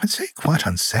really, I'd say, quite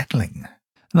unsettling.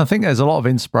 And I think there's a lot of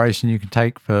inspiration you can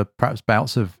take for perhaps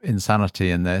bouts of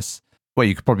insanity in this, where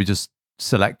you could probably just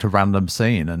select a random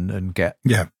scene and get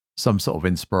some sort of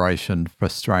inspiration for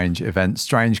strange events,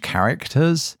 strange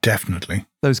characters. Definitely.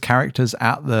 Those characters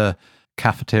at the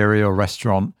cafeteria or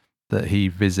restaurant that he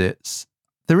visits.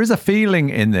 There is a feeling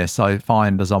in this, I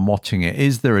find, as I'm watching it.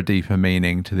 Is there a deeper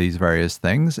meaning to these various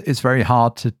things? It's very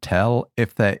hard to tell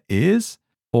if there is,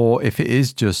 or if it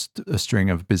is just a string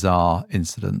of bizarre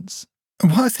incidents.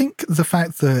 Well, I think the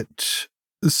fact that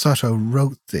Sato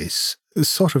wrote this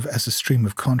sort of as a stream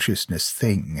of consciousness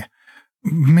thing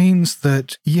means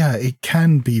that, yeah, it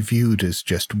can be viewed as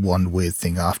just one weird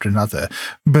thing after another,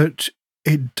 but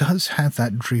it does have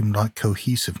that dreamlike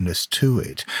cohesiveness to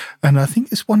it. And I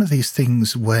think it's one of these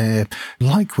things where,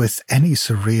 like with any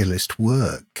surrealist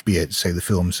work, be it, say, the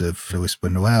films of Luis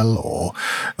Buñuel or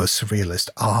surrealist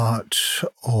art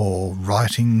or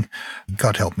writing,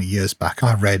 God help me, years back,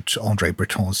 I read André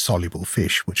Breton's Soluble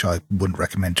Fish, which I wouldn't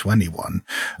recommend to anyone,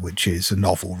 which is a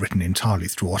novel written entirely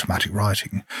through automatic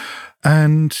writing.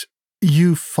 And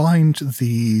you find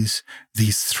these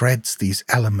threads, these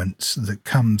elements that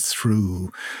come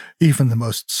through even the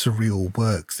most surreal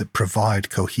work that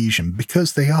provide cohesion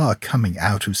because they are coming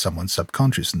out of someone's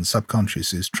subconscious, and the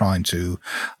subconscious is trying to,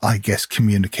 I guess,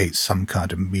 communicate some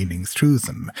kind of meaning through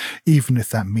them, even if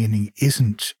that meaning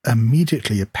isn't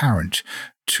immediately apparent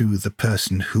to the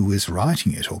person who is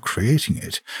writing it or creating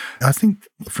it. I think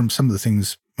from some of the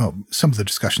things, well, some of the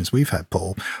discussions we've had,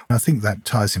 Paul, I think that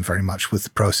ties in very much with the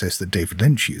process that David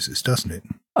Lynch uses, doesn't it?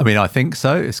 I mean, I think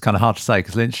so. It's kind of hard to say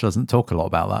because Lynch doesn't talk a lot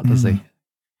about that, does he?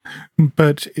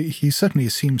 But he certainly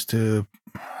seems to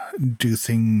do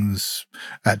things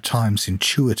at times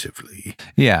intuitively.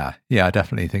 Yeah, I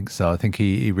definitely think so. I think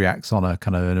he reacts on a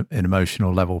kind of an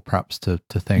emotional level, perhaps to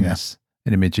things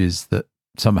and images that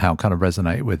somehow kind of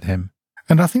resonate with him.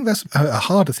 And I think that's a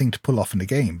harder thing to pull off in a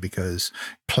game because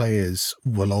players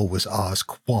will always ask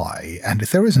why. And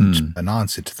if there isn't an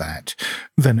answer to that,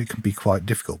 then it can be quite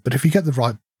difficult. But if you get the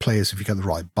right players, if you get the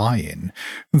right buy-in,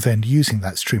 then using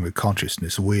that stream of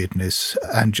consciousness, weirdness,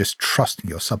 and just trusting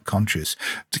your subconscious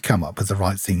to come up with the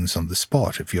right things on the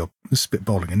spot if you're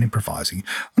spitballing and improvising.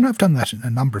 And I've done that in a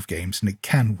number of games, and it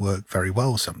can work very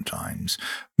well sometimes.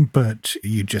 But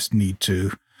you just need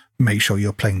to make sure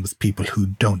you're playing with people who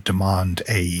don't demand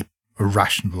a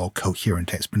rational or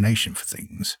coherent explanation for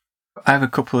things. I have a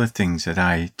couple of things that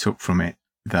I took from it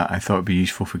that I thought would be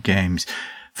useful for games.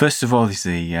 First of all is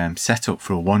the setup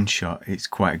for a one-shot. It's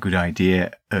quite a good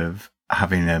idea of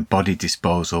having a body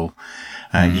disposal.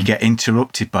 You get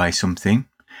interrupted by something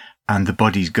and the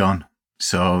body's gone.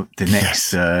 So the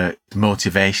next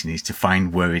motivation is to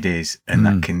find where it is, and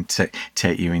that can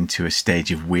take you into a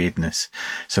stage of weirdness.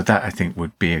 So that, I think,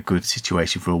 would be a good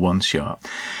situation for a one-shot.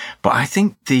 But I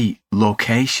think the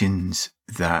locations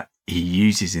that he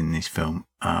uses in this film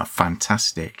are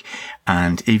fantastic.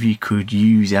 And if you could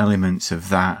use elements of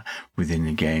that within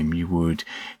the game, you would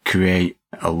create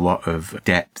a lot of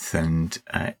depth and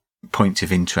points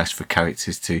of interest for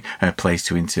characters to players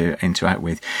to interact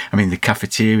with. I mean, the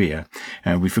cafeteria,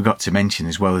 we forgot to mention,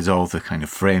 as well as all the kind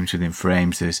of frames within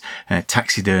frames, there's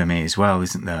taxidermy as well,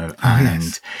 isn't there?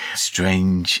 And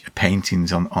strange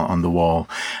paintings on the wall.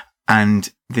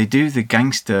 And they do the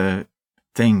gangster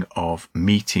thing of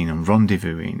meeting and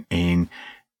rendezvousing in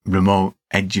remote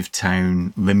edge of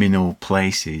town liminal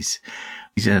places.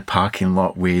 He's in a parking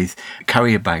lot with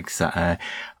carrier bags that are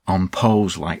on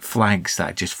poles like flags that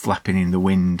are just flapping in the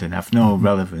wind and have no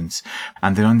relevance.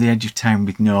 And they're on the edge of town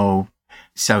with no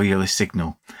cellular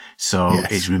signal. So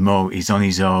it's remote, he's on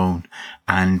his own,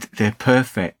 and they're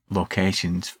perfect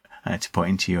locations to put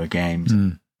into your games.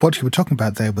 What you were talking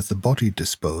about there with the body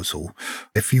disposal,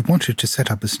 if you wanted to set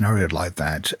up a scenario like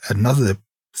that, another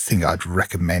thing I'd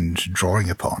recommend drawing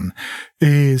upon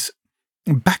is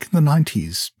back in the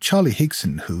 90s, Charlie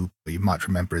Higson, who you might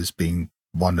remember as being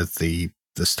one of the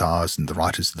stars and the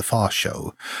writers of The Fast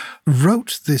Show,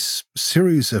 wrote this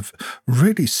series of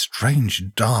really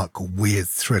strange, dark, weird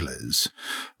thrillers,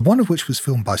 one of which was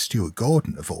filmed by Stuart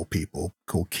Gordon, of all people,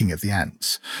 called King of the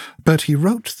Ants. But he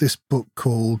wrote this book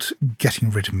called Getting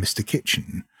Rid of Mr.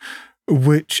 Kitchen,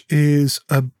 which is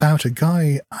about a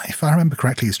guy, if I remember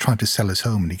correctly, he's trying to sell his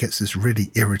home and he gets this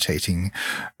really irritating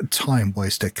time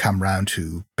waster come round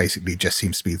who basically just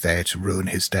seems to be there to ruin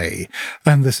his day.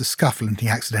 And there's a scuffle and he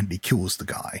accidentally kills the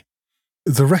guy.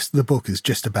 The rest of the book is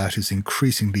just about his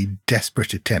increasingly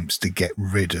desperate attempts to get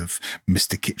rid of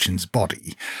Mr. Kitchen's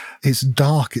body. It's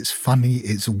dark, it's funny,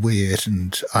 it's weird,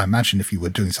 and I imagine if you were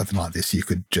doing something like this, you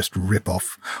could just rip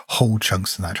off whole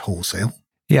chunks of that wholesale.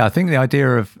 Yeah, I think the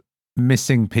idea of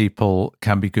missing people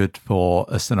can be good for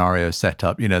a scenario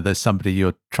setup. You know, there's somebody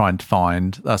you're trying to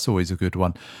find. That's always a good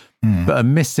one. But a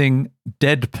missing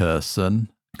dead person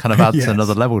kind of adds Yes.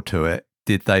 another level to it.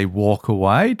 Did they walk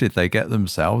away? Did they get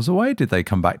themselves away? Did they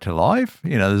come back to life?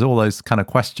 You know, there's all those kind of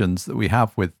questions that we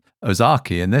have with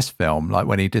Ozaki in this film, like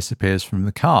when he disappears from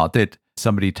the car. Did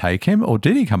somebody take him, or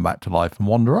did he come back to life and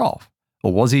wander off?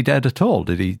 Or was he dead at all?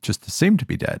 Did he just seem to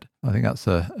be dead? I think that's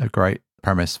a great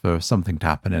premise for something to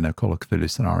happen in a Call of Cthulhu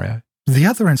scenario. The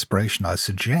other inspiration I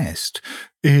suggest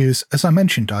is, as I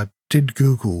mentioned, I did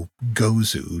Google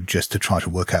Gozu just to try to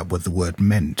work out what the word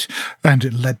meant, and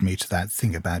it led me to that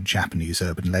thing about Japanese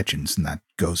urban legends and that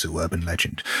Gozu urban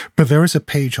legend. But there is a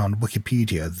page on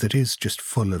Wikipedia that is just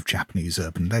full of Japanese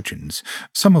urban legends,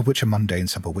 some of which are mundane,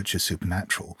 some of which are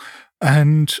supernatural.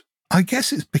 And I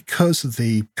guess it's because of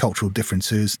the cultural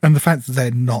differences and the fact that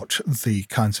they're not the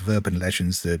kinds of urban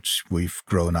legends that we've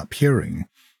grown up hearing.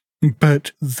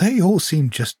 But they all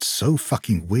seem just so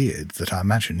fucking weird that I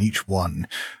imagine each one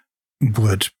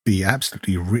would be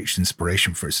absolutely rich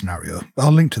inspiration for a scenario.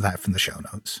 I'll link to that from the show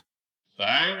notes.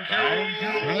 Thank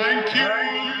you.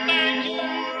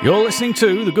 You're listening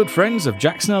to The Good Friends of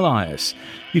Jackson Elias.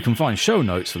 You can find show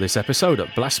notes for this episode at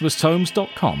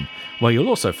blasphemoustomes.com, where you'll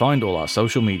also find all our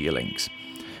social media links.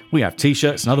 We have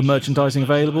t-shirts and other merchandising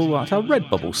available at our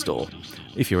Redbubble store.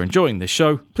 If you're enjoying this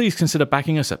show, please consider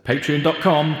backing us at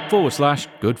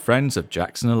patreon.com/Good Friends of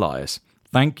Jackson Elias.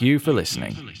 Thank you for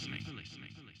listening.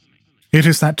 It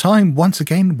is that time once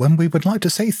again when we would like to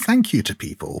say thank you to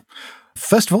people.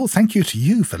 First of all, thank you to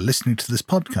you for listening to this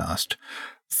podcast.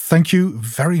 Thank you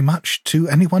very much to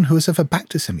anyone who has ever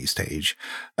backed us any stage.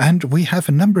 And we have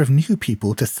a number of new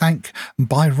people to thank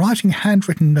by writing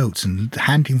handwritten notes and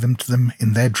handing them to them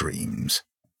in their dreams.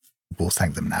 We'll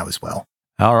thank them now as well.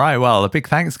 All right. Well, a big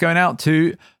thanks going out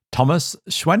to Thomas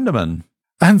Schwendeman.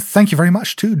 And thank you very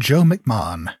much to Joe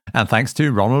McMahon. And thanks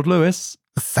to Ronald Lewis.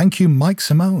 Thank you, Mike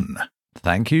Simone.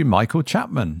 Thank you, Michael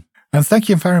Chapman. And thank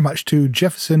you very much to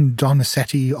Jefferson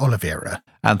Donizetti Oliveira.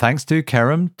 And thanks to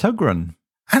Kerem Tugran.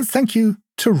 And thank you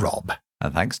to Rob.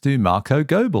 And thanks to Marco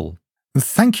Goebel.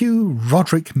 Thank you,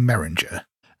 Roderick Meringer.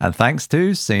 And thanks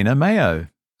to Sina Mayo.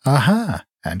 Aha.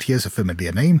 And here's a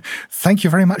familiar name. Thank you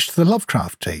very much to the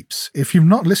Lovecraft Tapes. If you've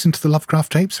not listened to the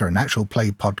Lovecraft Tapes, they're an actual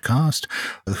play podcast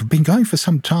who've been going for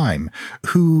some time,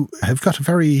 who have got a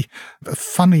very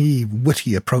funny,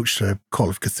 witty approach to Call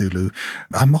of Cthulhu.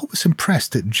 I'm always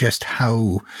impressed at just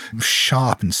how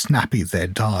sharp and snappy their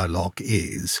dialogue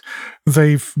is.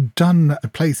 They've done a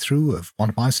playthrough of one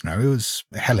of my scenarios,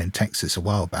 Hell in Texas, a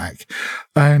while back,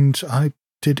 and I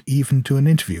did even do an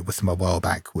interview with them a while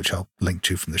back, which I'll link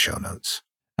to from the show notes.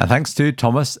 And thanks to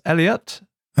Thomas Elliott.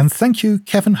 And thank you,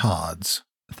 Kevin Hards.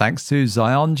 Thanks to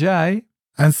Zion J.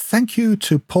 And thank you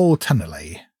to Paul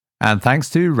Tunnelly. And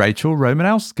thanks to Rachel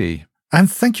Romanowski.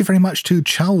 And thank you very much to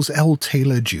Charles L.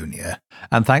 Taylor Jr.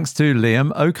 And thanks to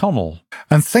Liam O'Connell.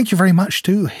 And thank you very much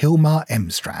to Hilmar M.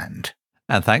 Strand.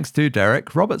 And thanks to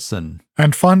Derek Robertson.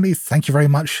 And finally, thank you very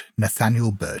much,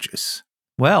 Nathaniel Burgess.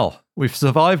 Well, we've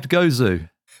survived Gozu.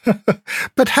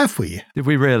 But have we? Did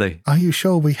we really? Are you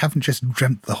sure we haven't just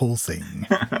dreamt the whole thing?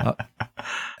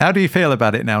 How do you feel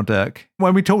about it now, Dirk?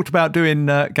 When we talked about doing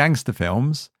gangster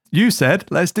films, you said,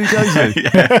 let's do Gozu.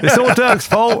 Yeah. It's all Dirk's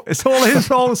fault. It's all his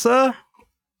fault, sir.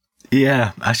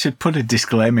 Yeah, I should put a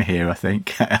disclaimer here, I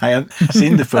think. I haven't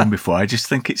seen the film before. I just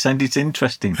think it sounded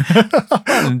interesting.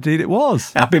 Well, indeed it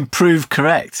was. I've been proved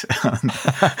correct.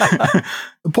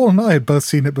 Paul and I had both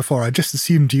seen it before. I just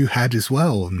assumed you had as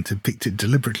well and had picked it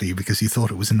deliberately because you thought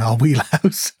it was in our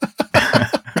wheelhouse.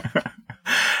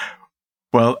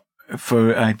 Well,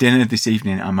 for dinner this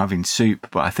evening, I'm having soup,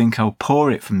 but I think I'll pour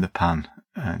it from the pan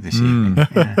this evening.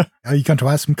 Yeah. Are you going to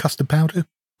add some custard powder?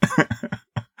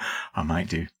 I might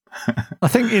do. I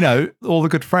think, all the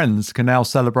good friends can now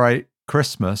celebrate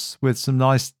Christmas with some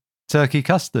nice turkey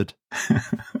custard.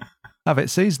 Have it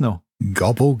seasonal.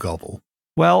 Gobble, gobble.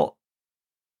 Well,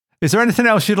 is there anything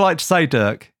else you'd like to say,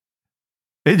 Dirk?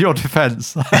 In your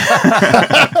defence.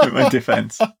 My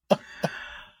defence.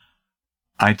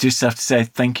 I just have to say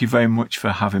thank you very much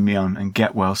for having me on, and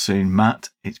get well soon, Matt.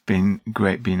 It's been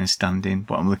great being a stand-in,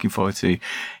 but I'm looking forward to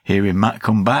hearing Matt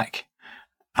come back.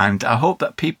 And I hope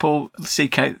that people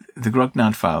seek out the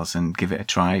Grognard Files and give it a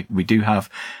try. We do have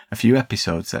a few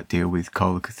episodes that deal with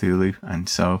Call of Cthulhu, and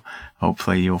so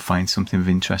hopefully you'll find something of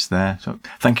interest there. So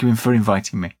thank you for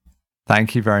inviting me.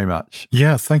 Thank you very much.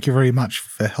 Yeah, thank you very much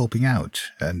for helping out.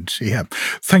 And yeah,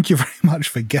 thank you very much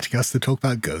for getting us to talk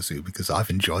about Gozu, because I've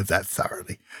enjoyed that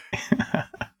thoroughly.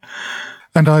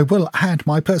 And I will add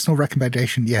my personal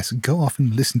recommendation. Yes, go off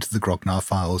and listen to the Grognard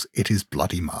Files. It is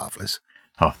bloody marvellous.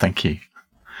 Oh, thank you.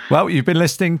 Well, you've been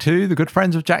listening to The Good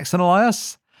Friends of Jackson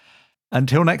Elias.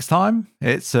 Until next time,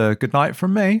 it's a good night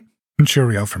from me. And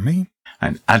cheerio from me.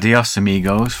 And adios,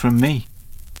 amigos, from me.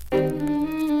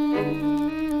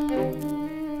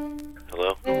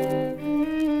 Hello?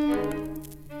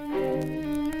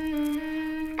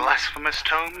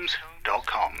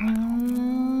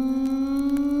 BlasphemousTomes.com.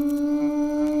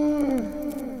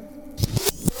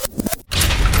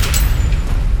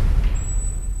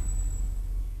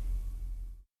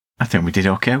 I think we did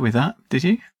okay with that. Did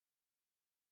you?